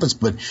campus,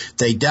 but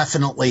they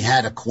definitely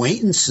had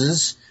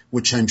acquaintances,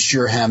 which I'm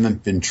sure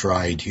haven't been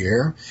tried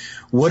here.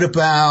 What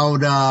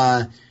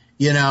about,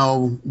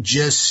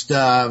 just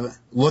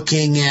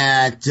looking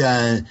at,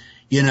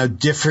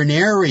 different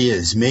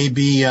areas.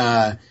 Maybe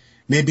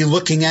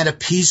looking at a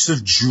piece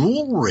of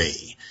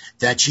jewelry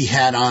that she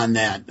had on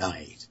that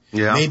night.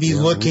 Yeah. Maybe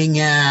looking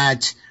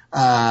at,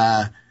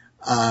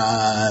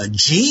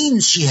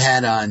 jeans she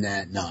had on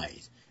that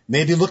night.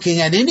 Maybe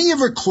looking at any of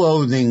her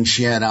clothing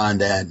she had on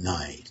that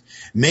night.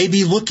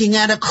 Maybe looking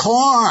at a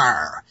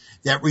car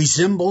that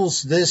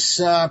resembles this,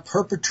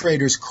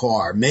 perpetrator's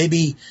car.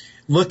 Maybe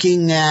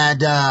looking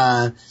at,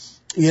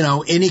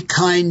 any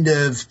kind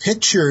of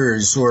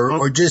pictures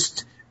or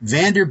just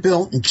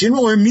Vanderbilt in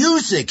general, or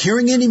music,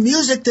 hearing any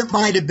music that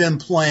might have been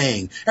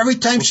playing. Every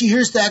time she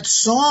hears that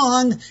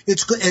song,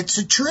 it's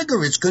a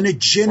trigger. It's going to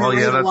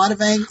generate a lot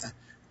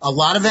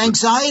of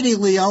anxiety,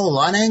 Leo, a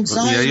lot of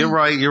anxiety.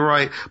 Yeah, you're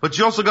right. But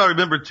you also got to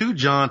remember too,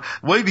 John,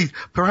 maybe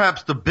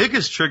perhaps the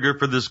biggest trigger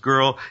for this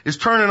girl is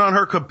turning on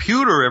her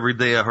computer every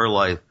day of her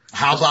life.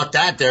 How about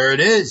that? There it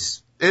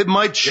is. It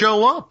might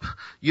show up.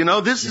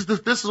 This is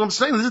what I'm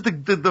saying. This is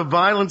the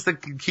violence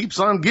that keeps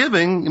on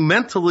giving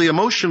mentally,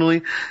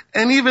 emotionally,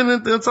 and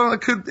even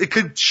it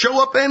could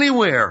show up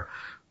anywhere.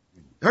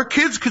 Her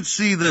kids could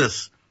see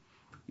this.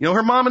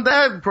 Her mom and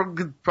dad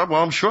probably,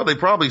 I'm sure they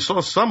probably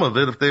saw some of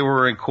it if they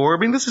were in court.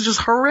 I mean, this is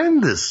just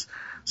horrendous.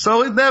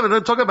 So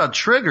they're talking about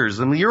triggers.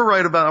 I mean, you're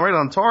right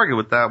on target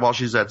with that while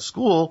she's at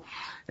school,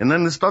 and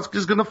then this stuff's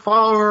just going to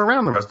follow her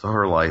around the rest of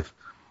her life.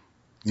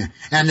 Yeah.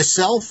 And the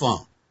cell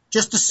phone.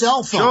 Just a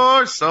cell phone.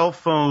 Sure, cell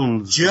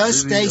phones.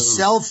 Just a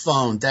cell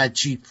phone that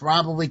she's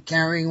probably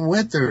carrying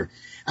with her.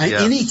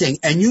 Yeah. Anything.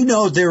 And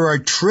there are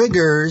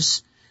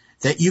triggers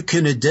that you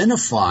can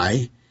identify,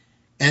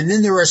 and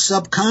then there are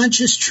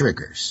subconscious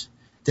triggers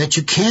that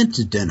you can't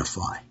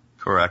identify.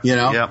 Correct.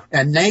 Yeah.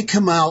 And they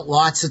come out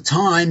lots of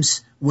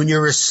times when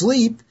you're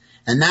asleep,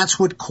 and that's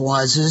what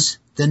causes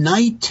the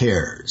night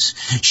terrors.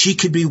 She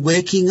could be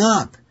waking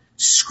up,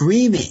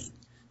 screaming,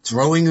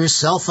 throwing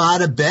herself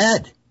out of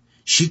bed.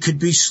 She could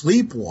be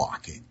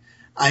sleepwalking.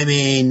 I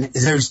mean,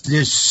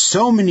 there's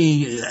so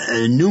many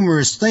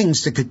numerous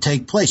things that could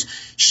take place.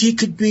 She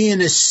could be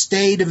in a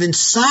state of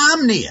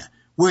insomnia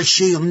where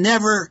she'll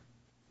never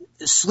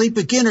sleep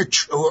again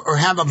or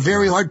have a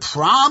very hard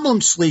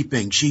problem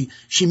sleeping. She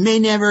may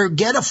never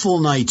get a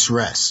full night's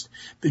rest,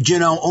 but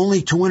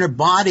only to when her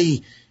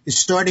body is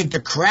starting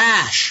to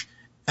crash.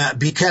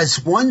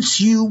 Because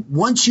once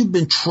you've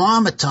been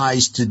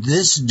traumatized to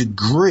this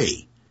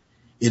degree,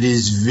 it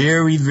is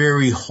very,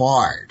 very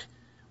hard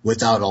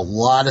without a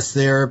lot of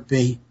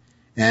therapy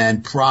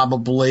and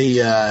probably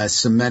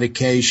some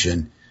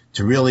medication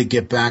to really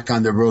get back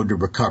on the road to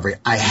recovery.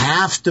 I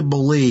have to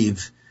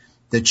believe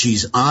that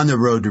she's on the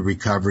road to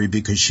recovery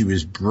because she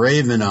was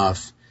brave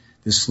enough.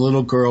 This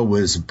little girl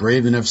was a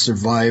brave enough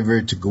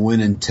survivor to go in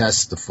and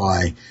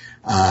testify.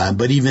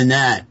 But even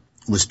that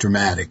was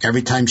traumatic.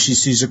 Every time she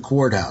sees a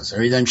courthouse,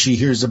 every time she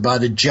hears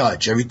about a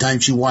judge, every time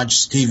she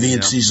watches TV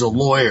and sees a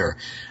lawyer,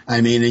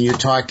 I mean, and you're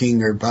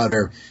talking about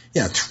her,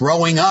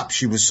 throwing up.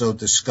 She was so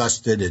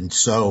disgusted and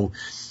so,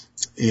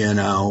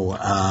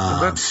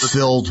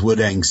 filled with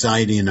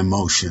anxiety and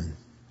emotion.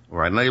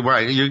 Right. No, you're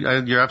right.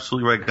 You're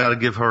absolutely right. Got to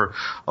give her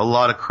a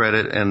lot of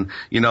credit. And,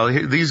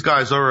 these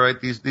guys, all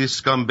right, these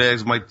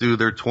scumbags might do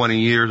their 20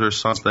 years or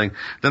something.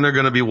 Then they're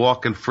going to be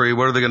walking free.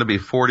 What are they going to be?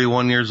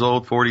 41 years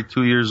old,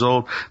 42 years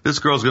old? This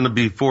girl's going to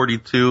be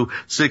 42,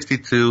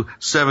 62,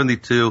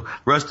 72,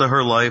 rest of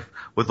her life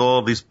with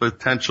all these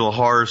potential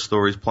horror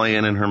stories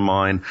playing in her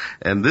mind.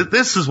 And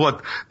this is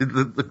what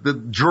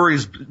the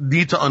juries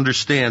need to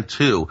understand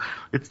too.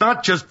 It's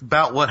not just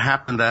about what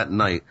happened that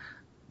night.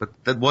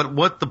 But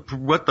what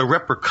the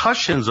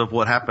repercussions of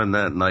what happened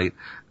that night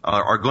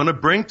are going to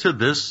bring to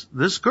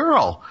this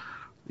girl.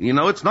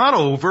 It's not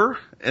over.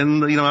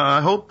 And,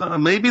 I hope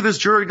maybe this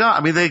jury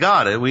they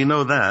got it. We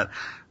know that.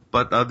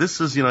 But,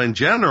 this is, in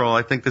general,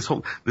 I think this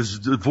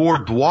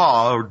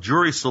vouloir or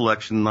jury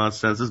selection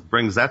nonsense, this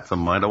brings that to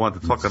mind. I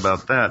want to talk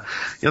about that.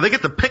 They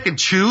get to pick and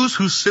choose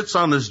who sits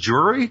on this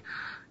jury.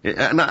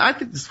 And I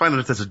find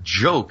that that's a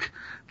joke.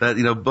 That,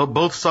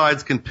 both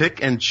sides can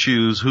pick and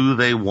choose who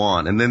they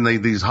want. And then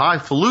these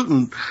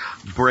highfalutin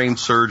brain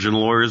surgeon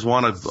lawyers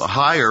want to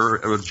hire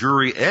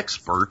jury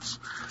experts,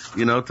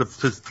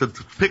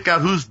 to pick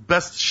out who's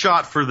best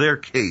shot for their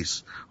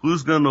case.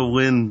 Who's going to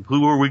win?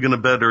 Who are we going to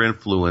better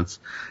influence?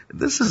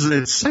 This is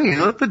insane.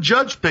 Let the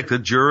judge pick the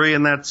jury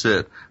and that's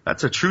it.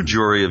 That's a true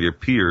jury of your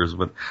peers.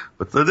 But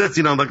that's,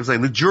 like I say,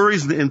 the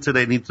juries in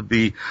today need to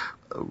be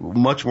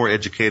much more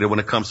educated when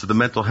it comes to the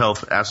mental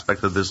health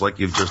aspect of this, like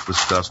you've just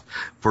discussed,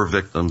 for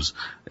victims,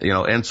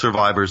 and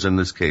survivors in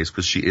this case,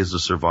 because she is a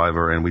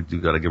survivor and we do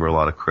got to give her a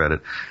lot of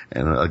credit.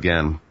 And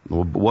again,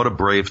 what a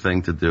brave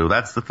thing to do.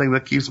 That's the thing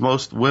that keeps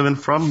most women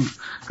from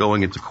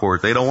going into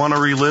court. They don't want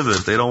to relive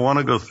it. They don't want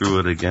to go through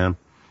it again,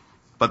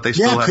 but they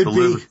still have to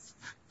live.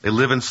 They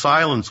live in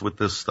silence with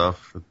this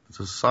stuff. It's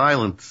a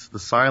silence. The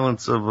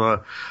silence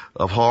of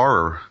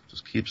horror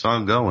just keeps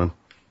on going.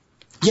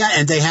 Yeah,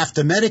 and they have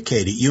to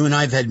medicate it. You and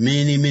I have had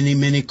many, many,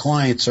 many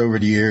clients over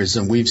the years,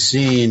 and we've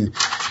seen,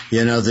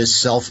 this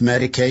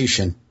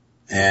self-medication.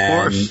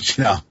 And,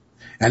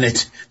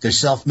 And they're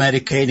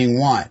self-medicating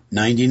what?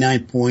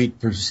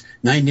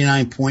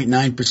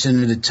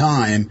 99.9% of the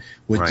time,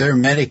 what they're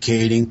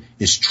medicating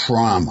is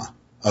trauma.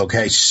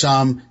 Okay?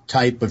 Some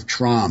type of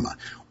trauma.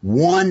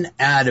 1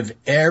 out of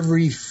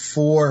every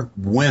 4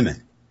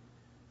 women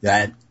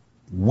that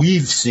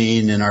we've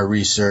seen in our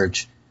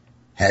research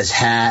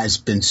has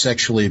been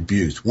sexually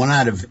abused. 1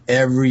 out of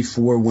every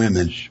 4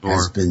 women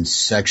has been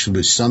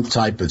some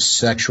type of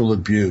sexual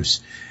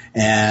abuse.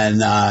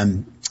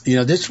 And,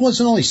 this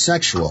wasn't only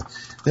sexual.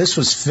 This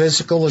was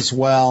physical as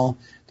well.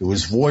 There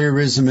was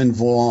voyeurism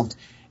involved.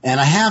 And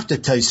I have to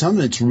tell you,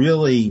 something that's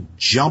really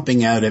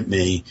jumping out at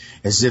me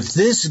is if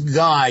this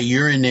guy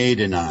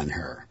urinated on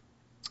her,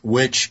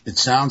 which it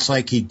sounds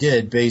like he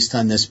did based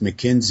on this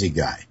McKinsey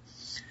guy,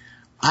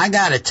 I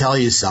gotta tell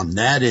you something.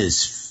 That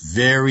is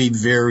very,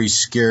 very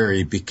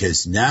scary,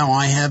 because now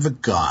I have a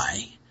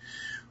guy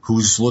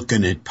who's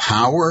looking at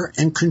power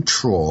and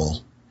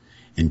control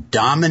and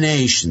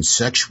domination,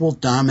 sexual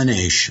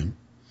domination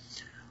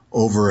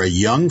over a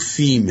young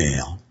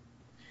female.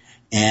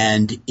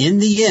 And in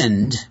the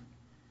end,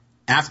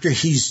 after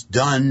he's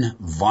done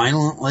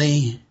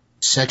violently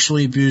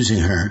sexually abusing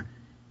her,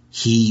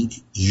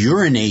 he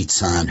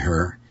urinates on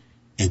her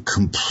and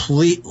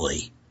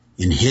completely,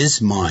 in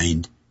his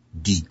mind,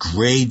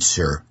 degrades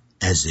her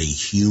as a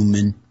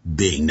human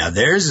being. Now,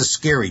 there's a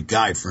scary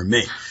guy for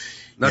me.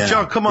 Now,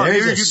 John, come on.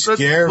 There's a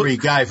scary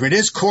guy for me.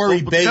 This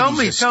Cory Batey's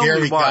a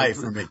scary guy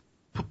for me.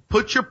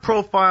 Put your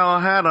profile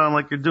hat on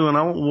like you're doing.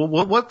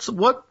 What's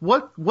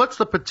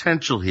the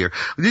potential here?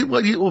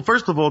 Well,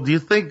 first of all, do you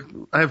think,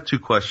 I have 2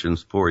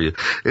 questions for you.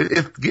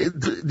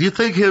 Do you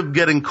think him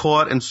getting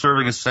caught and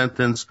serving a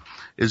sentence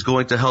is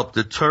going to help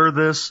deter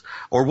this?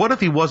 Or what if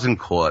he wasn't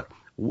caught?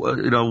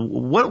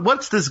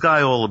 What's this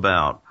guy all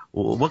about?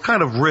 What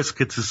kind of risk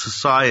to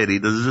society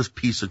does this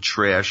piece of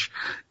trash,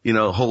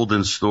 hold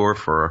in store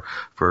for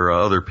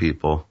other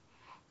people?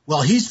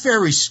 Well, he's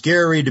very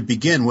scary to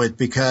begin with,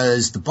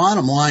 because the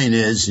bottom line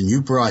is, and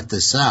you brought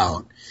this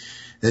out,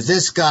 that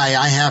this guy,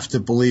 I have to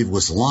believe,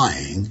 was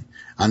lying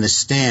on the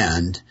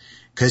stand,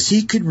 because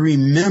he could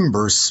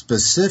remember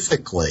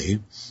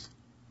specifically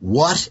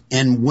what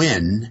and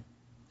when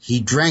he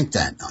drank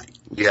that night.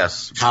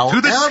 Yes. However,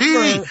 to the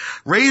T.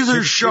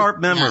 Razor sharp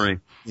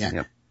memory.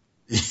 Yeah.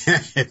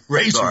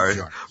 Razor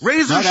sharp.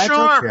 Razor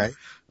sharp. Okay.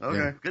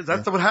 Okay.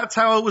 That's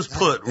how it was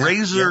put.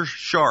 Razor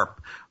sharp.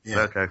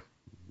 Yeah. Okay.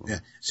 Yeah.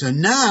 So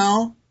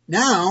now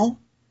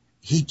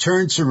he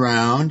turns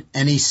around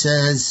and he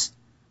says,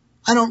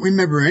 I don't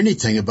remember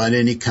anything about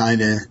any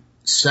kind of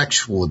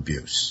sexual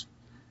abuse.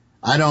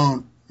 I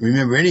don't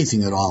remember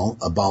anything at all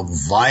about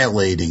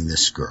violating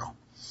this girl.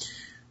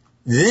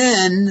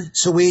 Then,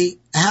 so we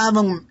have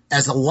him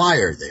as a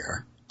liar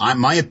there.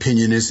 My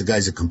opinion is the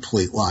guy's a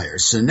complete liar.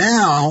 So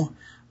now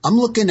I'm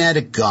looking at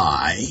a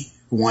guy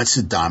who wants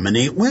to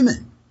dominate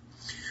women.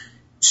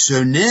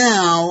 So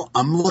now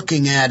I'm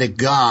looking at a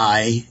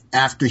guy,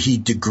 after he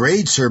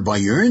degrades her by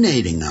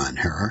urinating on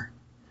her,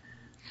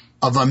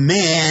 of a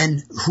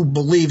man who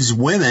believes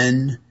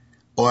women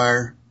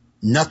are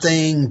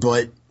nothing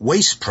but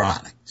waste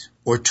product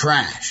or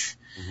trash.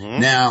 Mm-hmm.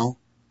 Now,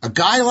 a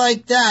guy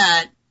like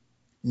that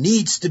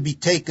needs to be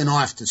taken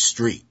off the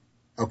street,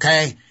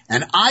 okay?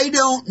 And I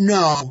don't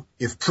know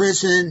if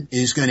prison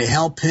is going to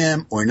help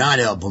him or not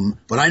help him,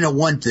 but I know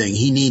one thing,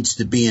 he needs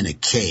to be in a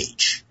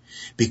cage.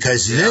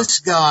 Because this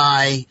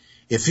guy,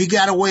 if he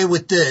got away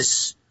with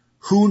this,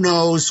 who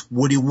knows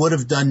what he would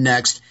have done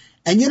next.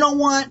 And you know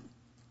what?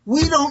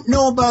 We don't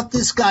know about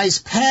this guy's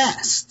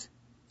past.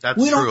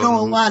 That's we don't true. know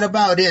a lot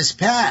about his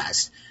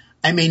past.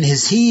 I mean,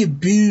 has he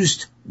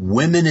abused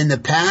women in the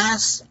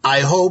past? I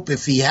hope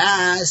if he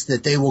has,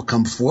 that they will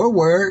come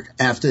forward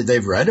after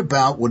they've read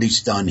about what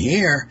he's done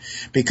here.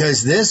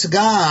 Because this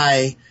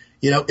guy,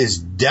 is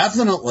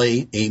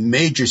definitely a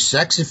major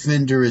sex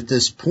offender at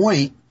this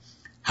point.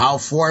 How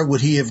far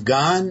would he have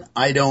gone?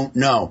 I don't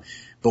know.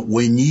 But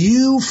when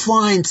you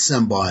find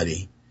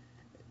somebody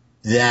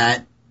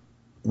that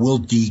will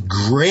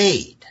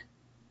degrade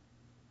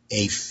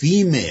a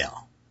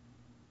female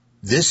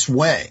this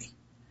way,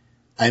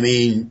 I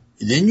mean,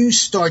 then you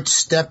start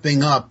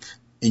stepping up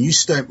and you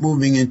start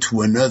moving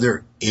into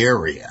another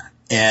area.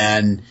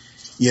 And,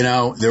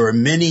 there are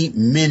many,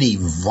 many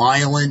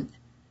violent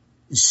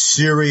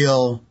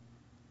serial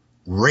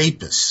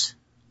rapists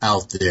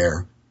out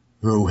there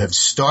who have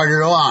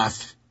started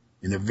off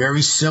in a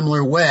very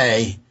similar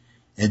way,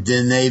 and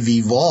then they've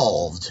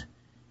evolved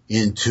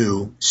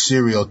into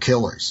serial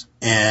killers.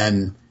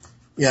 And,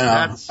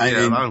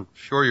 I'm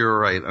sure you're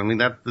right. I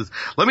mean,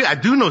 I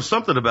do know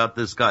something about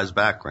this guy's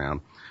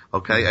background.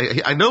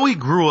 Okay. I know he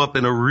grew up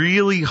in a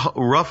really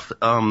rough,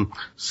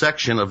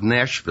 section of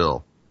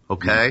Nashville.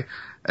 Okay.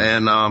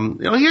 And,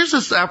 here's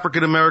this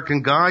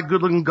African-American guy,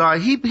 good-looking guy.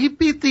 He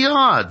beat the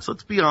odds.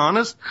 Let's be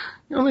honest.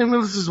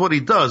 This is what he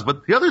does.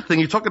 But the other thing,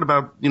 you're talking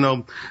about,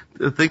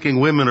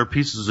 thinking women are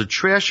pieces of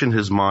trash in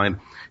his mind.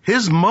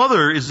 his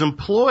mother is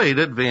employed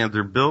at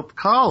Vanderbilt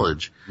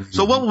College. Mm-hmm.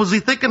 So what was he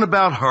thinking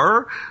about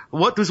her?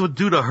 What this would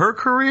do to her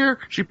career?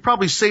 She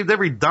probably saved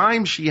every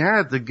dime she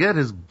had to get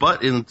his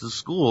butt into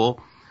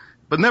school,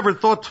 but never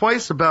thought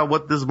twice about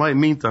what this might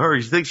mean to her.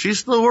 You think she's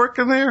still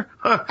working there?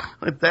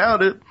 I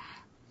doubt it.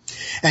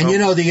 And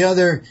the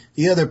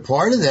other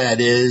part of that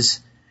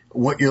is,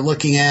 what you're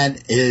looking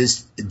at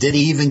is, did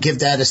he even give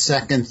that a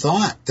second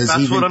thought? Does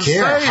he even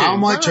care? Saying. How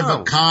much of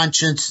a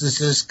conscience does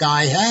this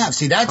guy have?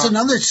 See, that's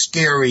another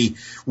scary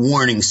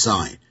warning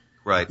sign.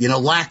 Right.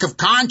 Lack of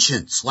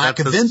conscience, lack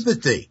of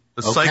empathy.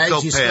 The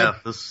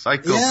psychopath. The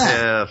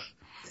psychopath.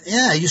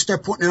 Yeah, you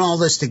start putting all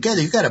this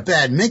together, you got a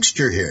bad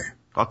mixture here.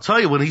 I'll tell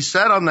you, when he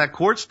sat on that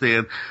court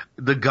stand,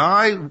 the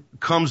guy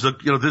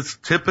this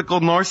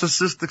typical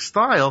narcissistic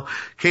style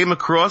came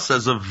across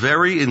as a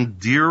very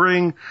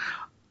endearing,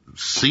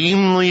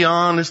 seemingly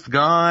honest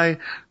guy,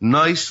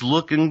 nice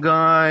looking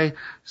guy,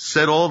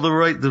 said all the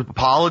right,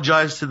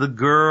 apologized to the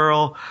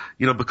girl,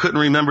 but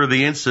couldn't remember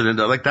the incident.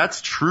 Like, that's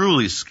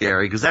truly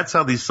scary, because that's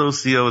how these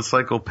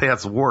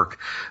psychopaths work.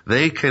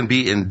 They can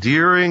be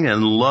endearing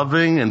and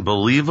loving and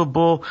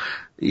believable.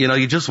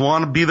 You just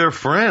want to be their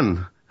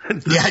friend.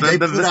 Yeah,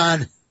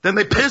 then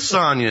they piss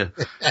on you.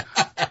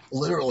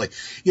 Literally.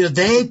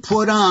 They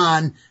put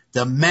on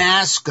the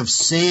mask of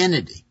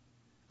sanity.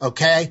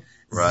 Okay?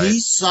 Right.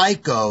 These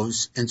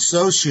psychos and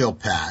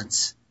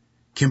sociopaths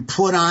can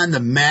put on the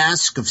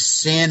mask of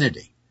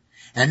sanity.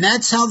 And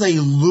that's how they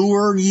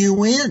lure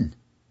you in.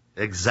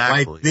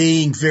 Exactly. By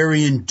being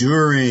very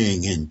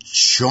enduring and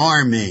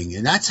charming.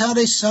 And that's how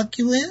they suck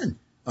you in.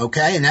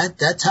 Okay? And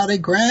that's how they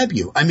grab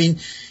you. I mean,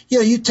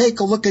 you take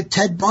a look at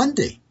Ted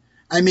Bundy.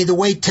 I mean, the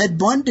way Ted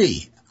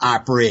Bundy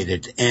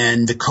operated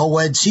and the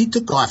co-eds he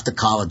took off the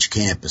college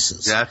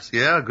campuses.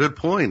 Good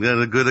point.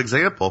 And a good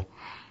example.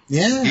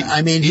 Yeah,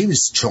 he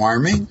was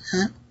charming.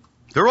 Huh?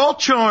 They're all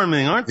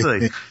charming, aren't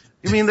they?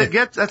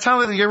 That's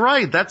how you're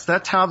right.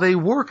 That's how they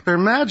work. They're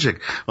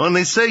magic. When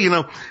they say,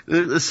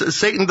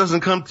 Satan doesn't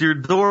come to your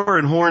door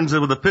and horns it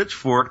with a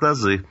pitchfork,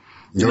 does he?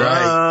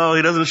 Right. No,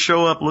 he doesn't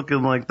show up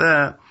looking like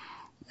that.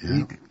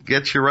 Yeah. He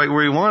gets you right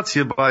where he wants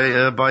you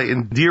by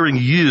endearing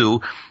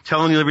you,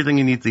 telling you everything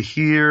you need to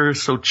hear.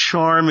 So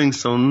charming,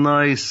 so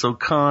nice, so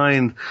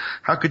kind.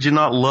 How could you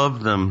not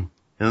love them?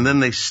 And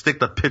then they stick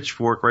the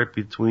pitchfork right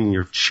between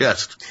your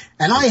chest.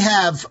 And I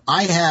have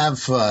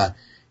a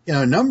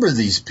number of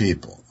these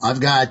people. I've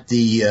got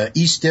the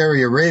East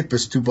Area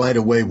rapist who, by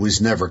the way,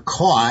 was never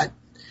caught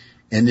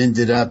and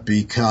ended up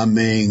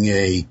becoming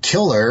a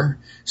killer,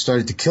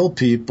 started to kill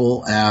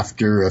people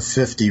after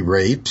 50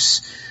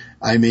 rapes.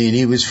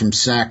 He was from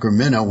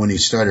Sacramento when he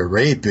started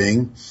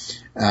raping,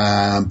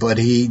 but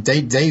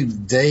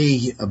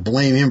they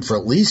blame him for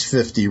at least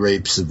 50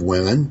 rapes of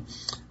women.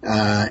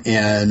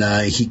 And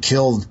he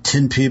killed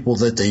 10 people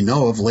that they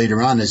know of later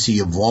on as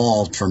he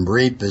evolved from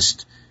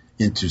rapist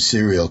into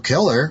serial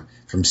killer,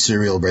 from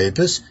serial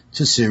rapist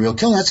to serial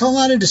killer. That's how a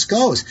lot of this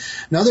goes.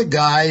 Another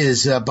guy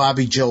is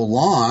Bobby Joe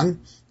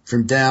Long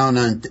from down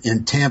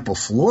in Tampa,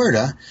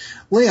 Florida.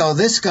 Leo,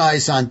 this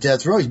guy's on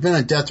death row. He's been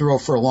on death row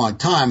for a long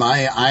time.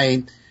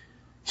 I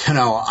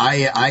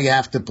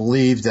have to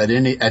believe that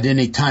at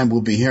any time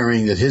we'll be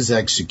hearing that his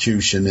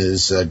execution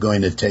is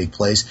going to take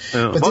place.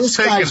 But what's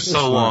taking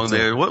so long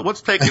there?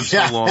 What's taking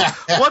so long?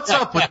 What's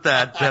up with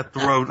that death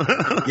row?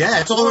 Yeah,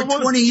 it's over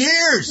 20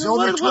 years.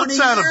 What's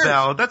that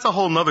about? That's a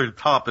whole nother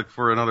topic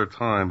for another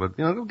time. But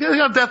get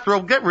on death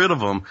row, get rid of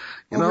him.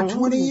 Over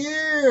 20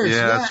 years.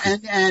 Yeah.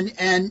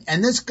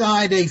 And this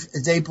guy,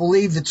 they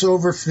believe it's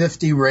over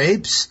 50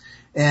 rapes.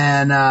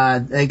 And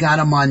they got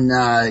him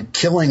on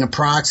killing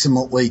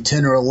approximately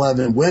 10 or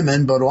 11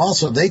 women, but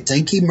also they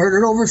think he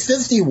murdered over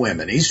 50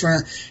 women. He's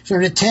from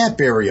the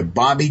Tampa area,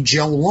 Bobby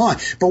Joe Long.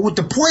 But what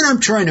the point I'm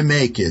trying to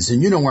make is,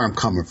 and you know where I'm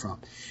coming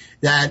from,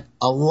 that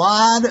a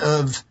lot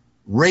of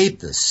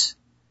rapists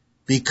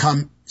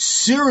become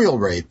serial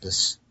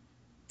rapists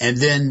and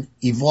then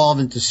evolve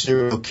into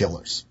serial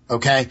killers.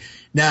 Okay?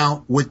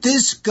 Now, with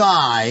this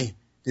guy,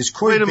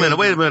 Wait a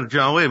minute,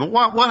 John. Wait a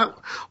minute.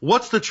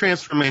 What's the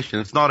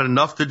transformation? It's not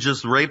enough to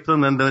just rape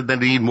them, and then they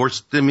need more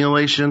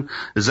stimulation.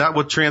 Is that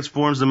what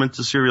transforms them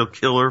into serial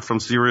killer from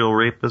serial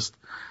rapist?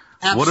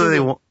 Absolutely. What do they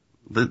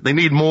want? They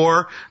need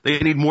more. They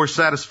need more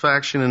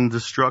satisfaction and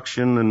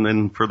destruction,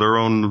 and for their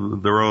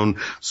own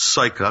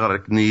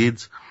psychotic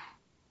needs.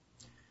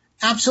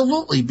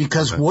 Absolutely,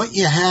 because what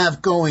you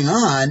have going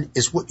on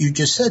is what you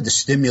just said, the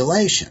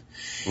stimulation.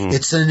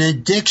 It's an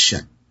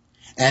addiction,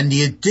 and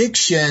the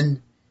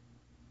addiction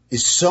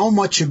is so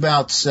much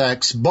about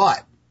sex,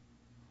 but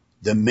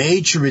the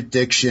major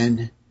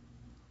addiction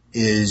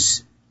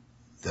is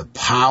the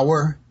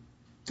power,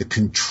 the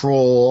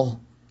control,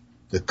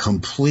 the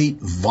complete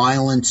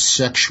violent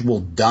sexual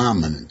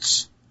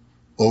dominance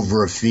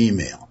over a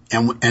female.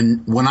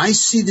 And when I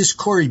see this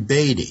Cory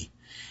Batey,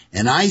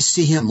 and I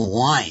see him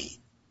lying,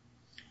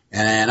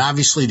 and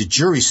obviously the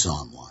jury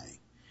saw him lying,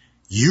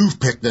 you've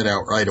picked it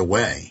out right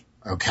away,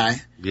 okay?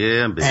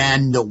 Yeah, baby.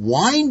 And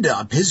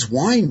his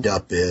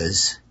wind-up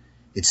is,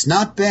 it's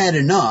not bad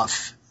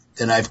enough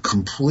that I've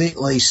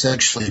completely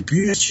sexually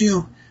abused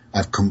you,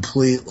 I've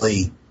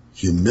completely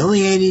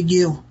humiliated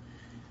you,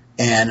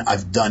 and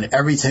I've done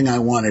everything I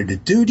wanted to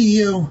do to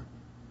you.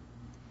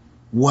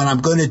 What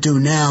I'm going to do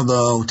now,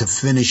 though, to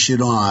finish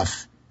it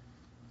off,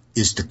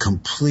 is to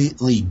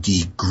completely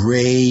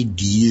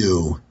degrade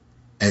you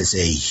as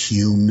a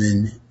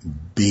human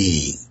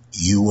being.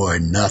 You are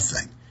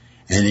nothing.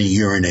 And he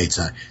urinates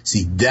on it.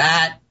 See,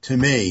 that to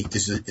me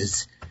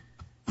is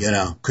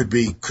could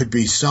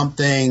be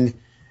something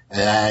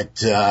that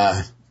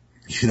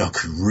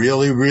could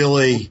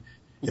really,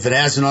 if it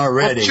hasn't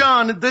already. Well,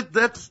 John,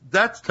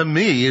 that's to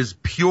me is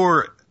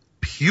pure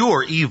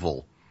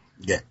evil.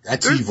 Yeah,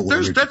 that's evil.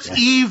 That's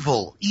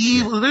evil.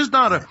 Evil.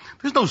 Yeah.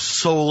 There's no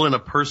soul in a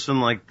person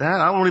like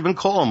that. I don't even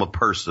call him a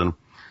person.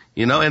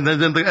 And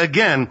then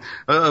again,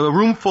 a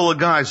room full of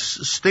guys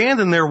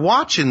standing there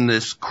watching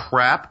this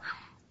crap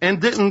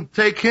and didn't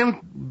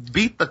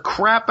beat the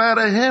crap out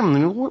of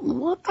him.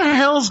 What the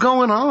hell's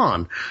going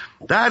on?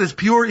 That is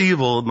pure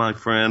evil, my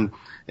friend.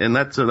 And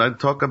I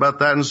talk about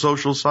that in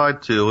social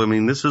side too. I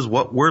mean, this is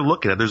what we're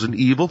looking at. There's an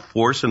evil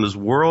force in this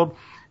world,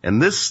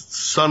 and this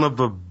son of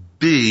a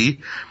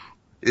bee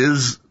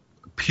is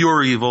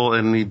pure evil,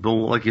 and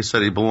like you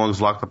said, he belongs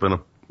locked up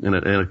in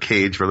a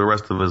cage for the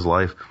rest of his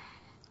life.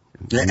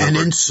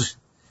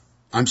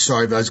 I'm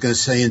sorry, but I was going to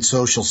say in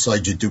social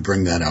side you do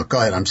bring that out. Go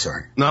ahead. I'm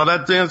sorry. No,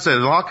 that's it.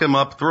 Lock him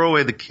up, throw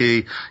away the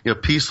key.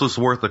 Peaceless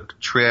worth of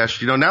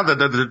trash. Now that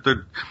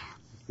they're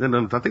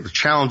I think they're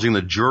challenging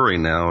the jury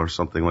now or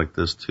something like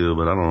this too,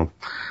 but I don't know,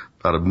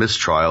 about a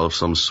mistrial of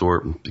some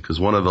sort,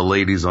 because one of the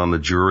ladies on the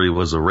jury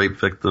was a rape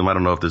victim. I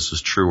don't know if this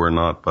is true or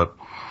not, but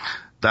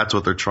that's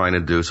what they're trying to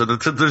do. So they're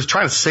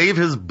trying to save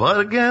his butt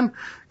again?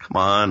 Come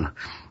on.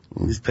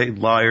 These paid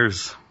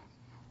liars.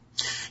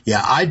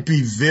 Yeah, I'd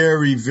be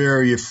very,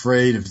 very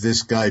afraid of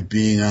this guy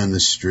being on the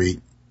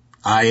street.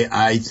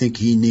 I think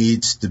he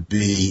needs to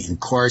be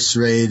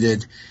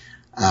incarcerated,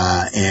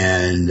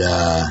 and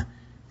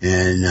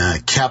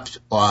kept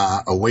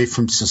away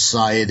from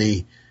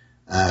society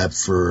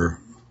for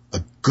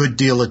a good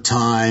deal of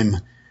time.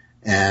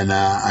 And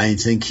I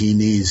think he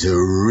needs a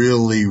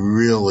really,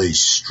 really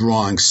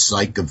strong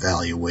psych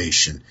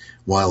evaluation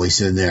while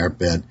he's in there.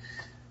 But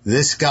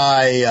this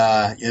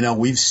guy,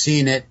 we've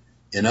seen it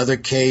in other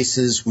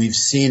cases. We've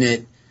seen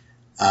it,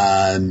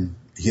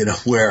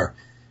 where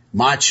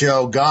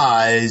macho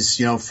guys,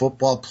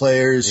 football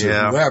players or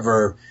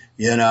whoever,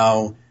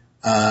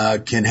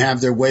 can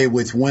have their way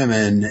with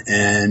women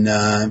and,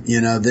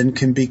 then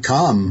can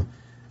become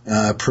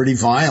pretty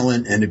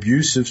violent and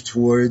abusive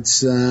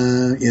towards,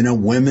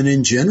 women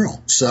in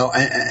general. So,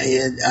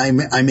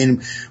 I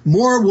mean,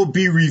 more will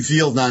be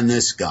revealed on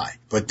this guy.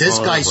 But this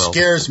guy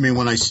scares me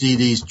when I see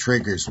these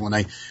triggers. When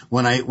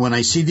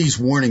I see these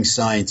warning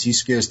signs, he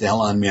scares the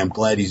hell out of me. I'm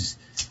glad he's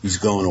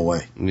going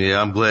away.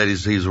 Yeah, I'm glad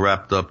he's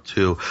wrapped up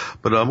too.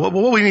 But what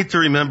we need to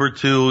remember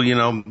too,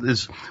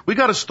 is we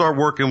got to start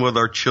working with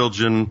our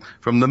children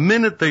from the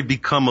minute they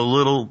become a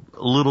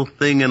little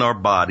thing in our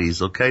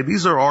bodies. Okay,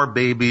 these are our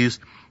babies.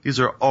 These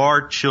are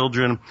our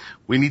children.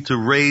 We need to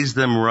raise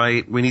them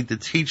right. We need to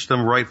teach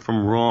them right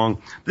from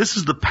wrong. This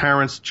is the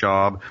parents'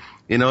 job.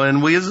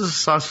 And we as a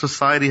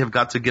society have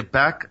got to get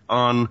back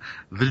on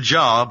the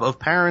job of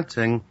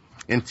parenting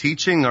and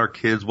teaching our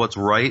kids what's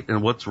right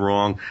and what's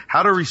wrong,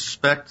 how to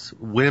respect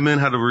women,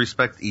 how to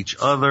respect each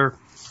other,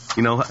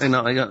 how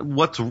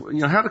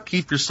to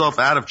keep yourself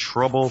out of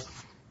trouble,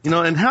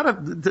 and how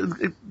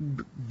to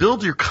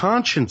build your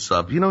conscience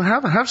up,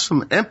 have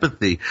some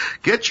empathy,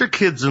 get your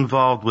kids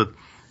involved with,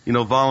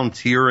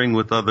 volunteering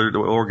with other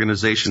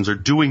organizations or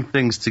doing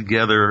things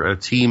together,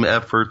 team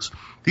efforts.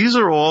 These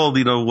are all,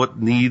 what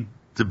need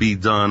to be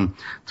done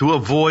to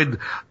avoid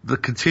the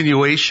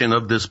continuation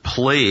of this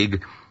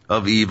plague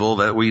of evil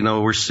that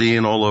we're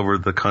seeing all over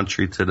the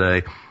country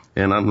today.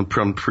 And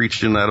I'm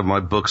preaching out of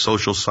my book,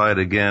 Social Side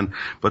again.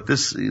 But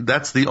that's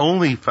the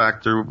only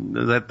factor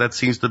that's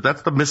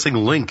the missing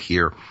link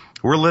here.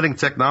 We're letting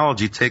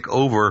technology take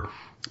over,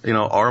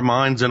 our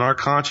minds and our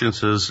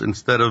consciences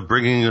instead of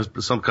bringing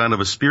some kind of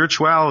a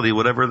spirituality,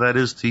 whatever that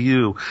is to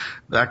you,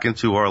 back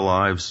into our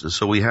lives.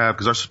 So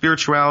because our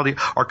spirituality,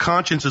 our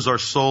conscience is our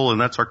soul,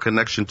 and that's our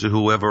connection to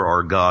whoever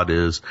our God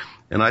is.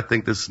 And I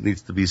think this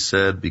needs to be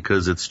said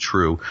because it's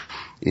true,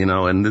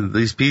 and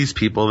these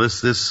people,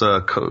 this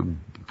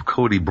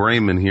Cody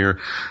Brayman here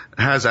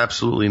has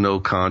absolutely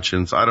no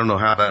conscience. I don't know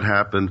how that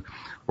happened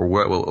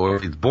or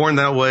if he's born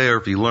that way or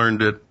if he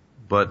learned it,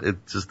 but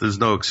there's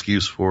no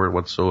excuse for it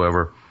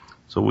whatsoever.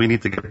 So we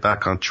need to get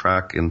back on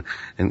track and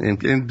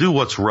do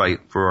what's right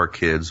for our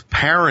kids.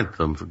 Parent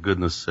them, for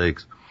goodness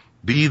sakes.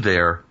 Be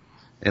there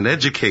and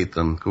educate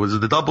them, because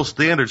the double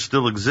standard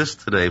still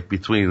exists today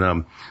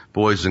between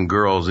boys and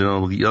girls.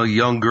 The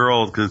young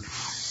girl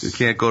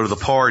can't go to the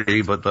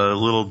party, but the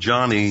little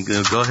Johnny,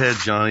 go ahead,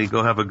 Johnny,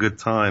 go have a good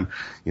time.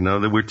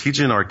 That we're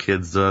teaching our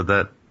kids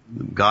that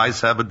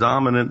guys have a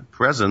dominant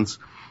presence,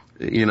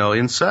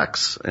 in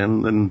sex,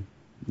 and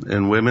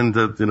women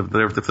that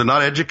if they're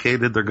not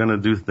educated, they're going to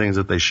do things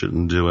that they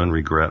shouldn't do and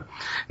regret.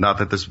 Not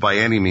that this by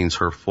any means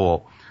her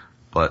fault.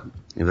 but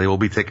they will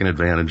be taken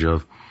advantage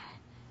of.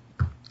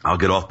 I'll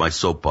get off my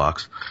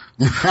soapbox.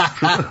 Leo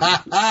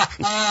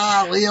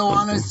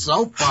on a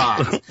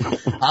soapbox.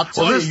 I'll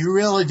tell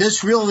you,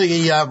 this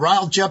really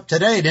riled you up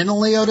today, didn't it,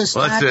 Leo? This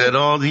that's it.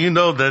 Oh, you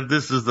know that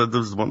this is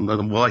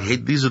one. Well, I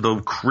hate these are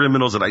the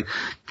criminals that I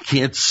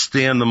can't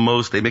stand the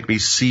most. They make me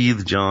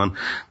seethe, John.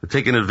 They're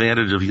taking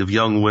advantage of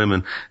young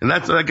women, and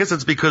I guess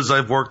it's because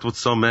I've worked with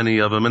so many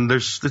of them, and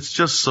it's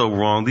just so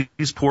wrong.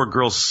 These poor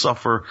girls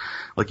suffer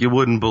like you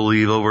wouldn't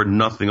believe over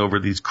nothing, over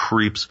these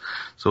creeps.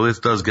 So this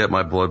does get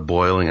my blood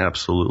boiling.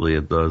 Absolutely,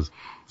 it does.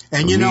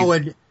 And you know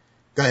what?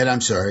 Go ahead.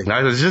 I'm sorry.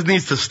 It just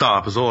needs to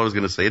stop is all I was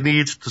going to say. It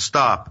needs to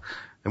stop.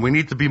 And we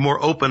need to be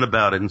more open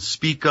about it and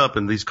speak up.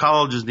 And these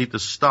colleges need to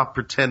stop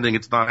pretending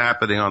it's not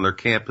happening on their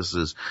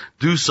campuses.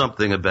 Do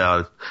something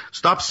about it.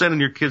 Stop sending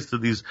your kids to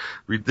these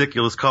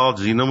ridiculous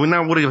colleges. You know,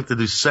 what do you have to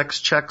do?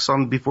 Sex checks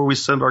before we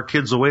send our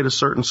kids away to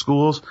certain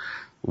schools?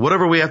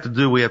 Whatever we have to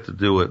do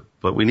it.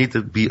 But we need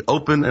to be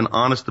open and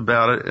honest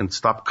about it and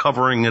stop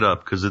covering it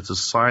up because it's a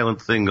silent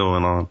thing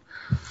going on.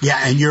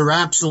 Yeah, and you're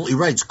absolutely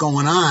right. It's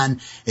going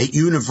on at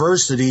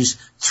universities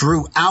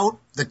throughout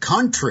the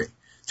country.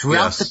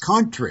 Throughout the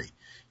country.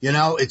 You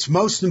know, it's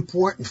most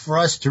important for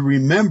us to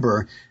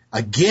remember,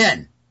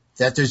 again,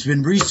 that there's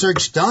been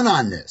research done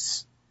on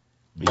this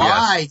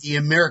by the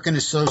American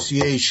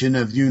Association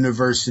of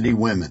University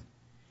Women.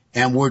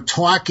 And we're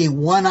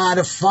talking 1 out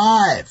of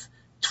 5.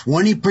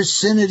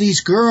 20% of these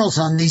girls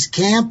on these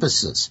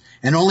campuses,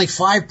 and only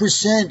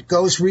 5%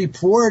 goes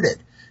reported.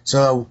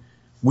 So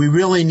we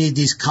really need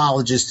these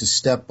colleges to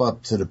step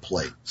up to the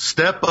plate.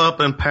 Step up,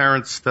 and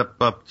parents step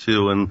up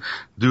too, and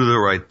do the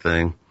right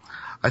thing.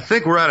 I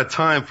think we're out of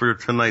time for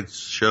tonight's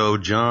show,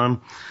 John.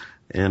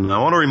 And I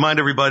want to remind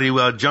everybody,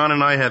 John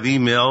and I have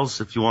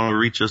emails if you want to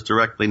reach us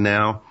directly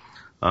now.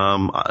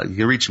 You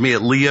can reach me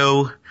at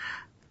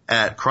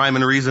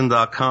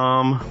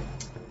leo@crimeandreason.com.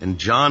 And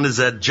John is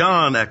at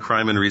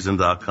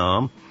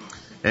john@crimeandreason.com.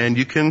 And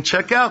you can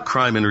check out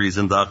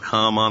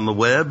crimeandreason.com on the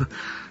web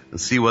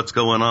and see what's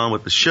going on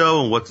with the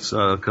show and what's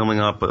coming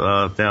up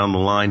down the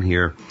line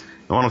here.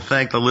 I want to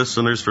thank the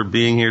listeners for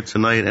being here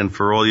tonight and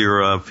for all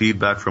your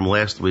feedback from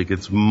last week.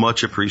 It's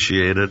much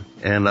appreciated.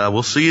 And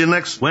we'll see you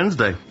next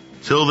Wednesday.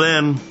 Till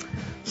then,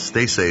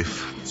 stay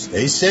safe.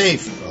 Stay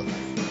safe, brother.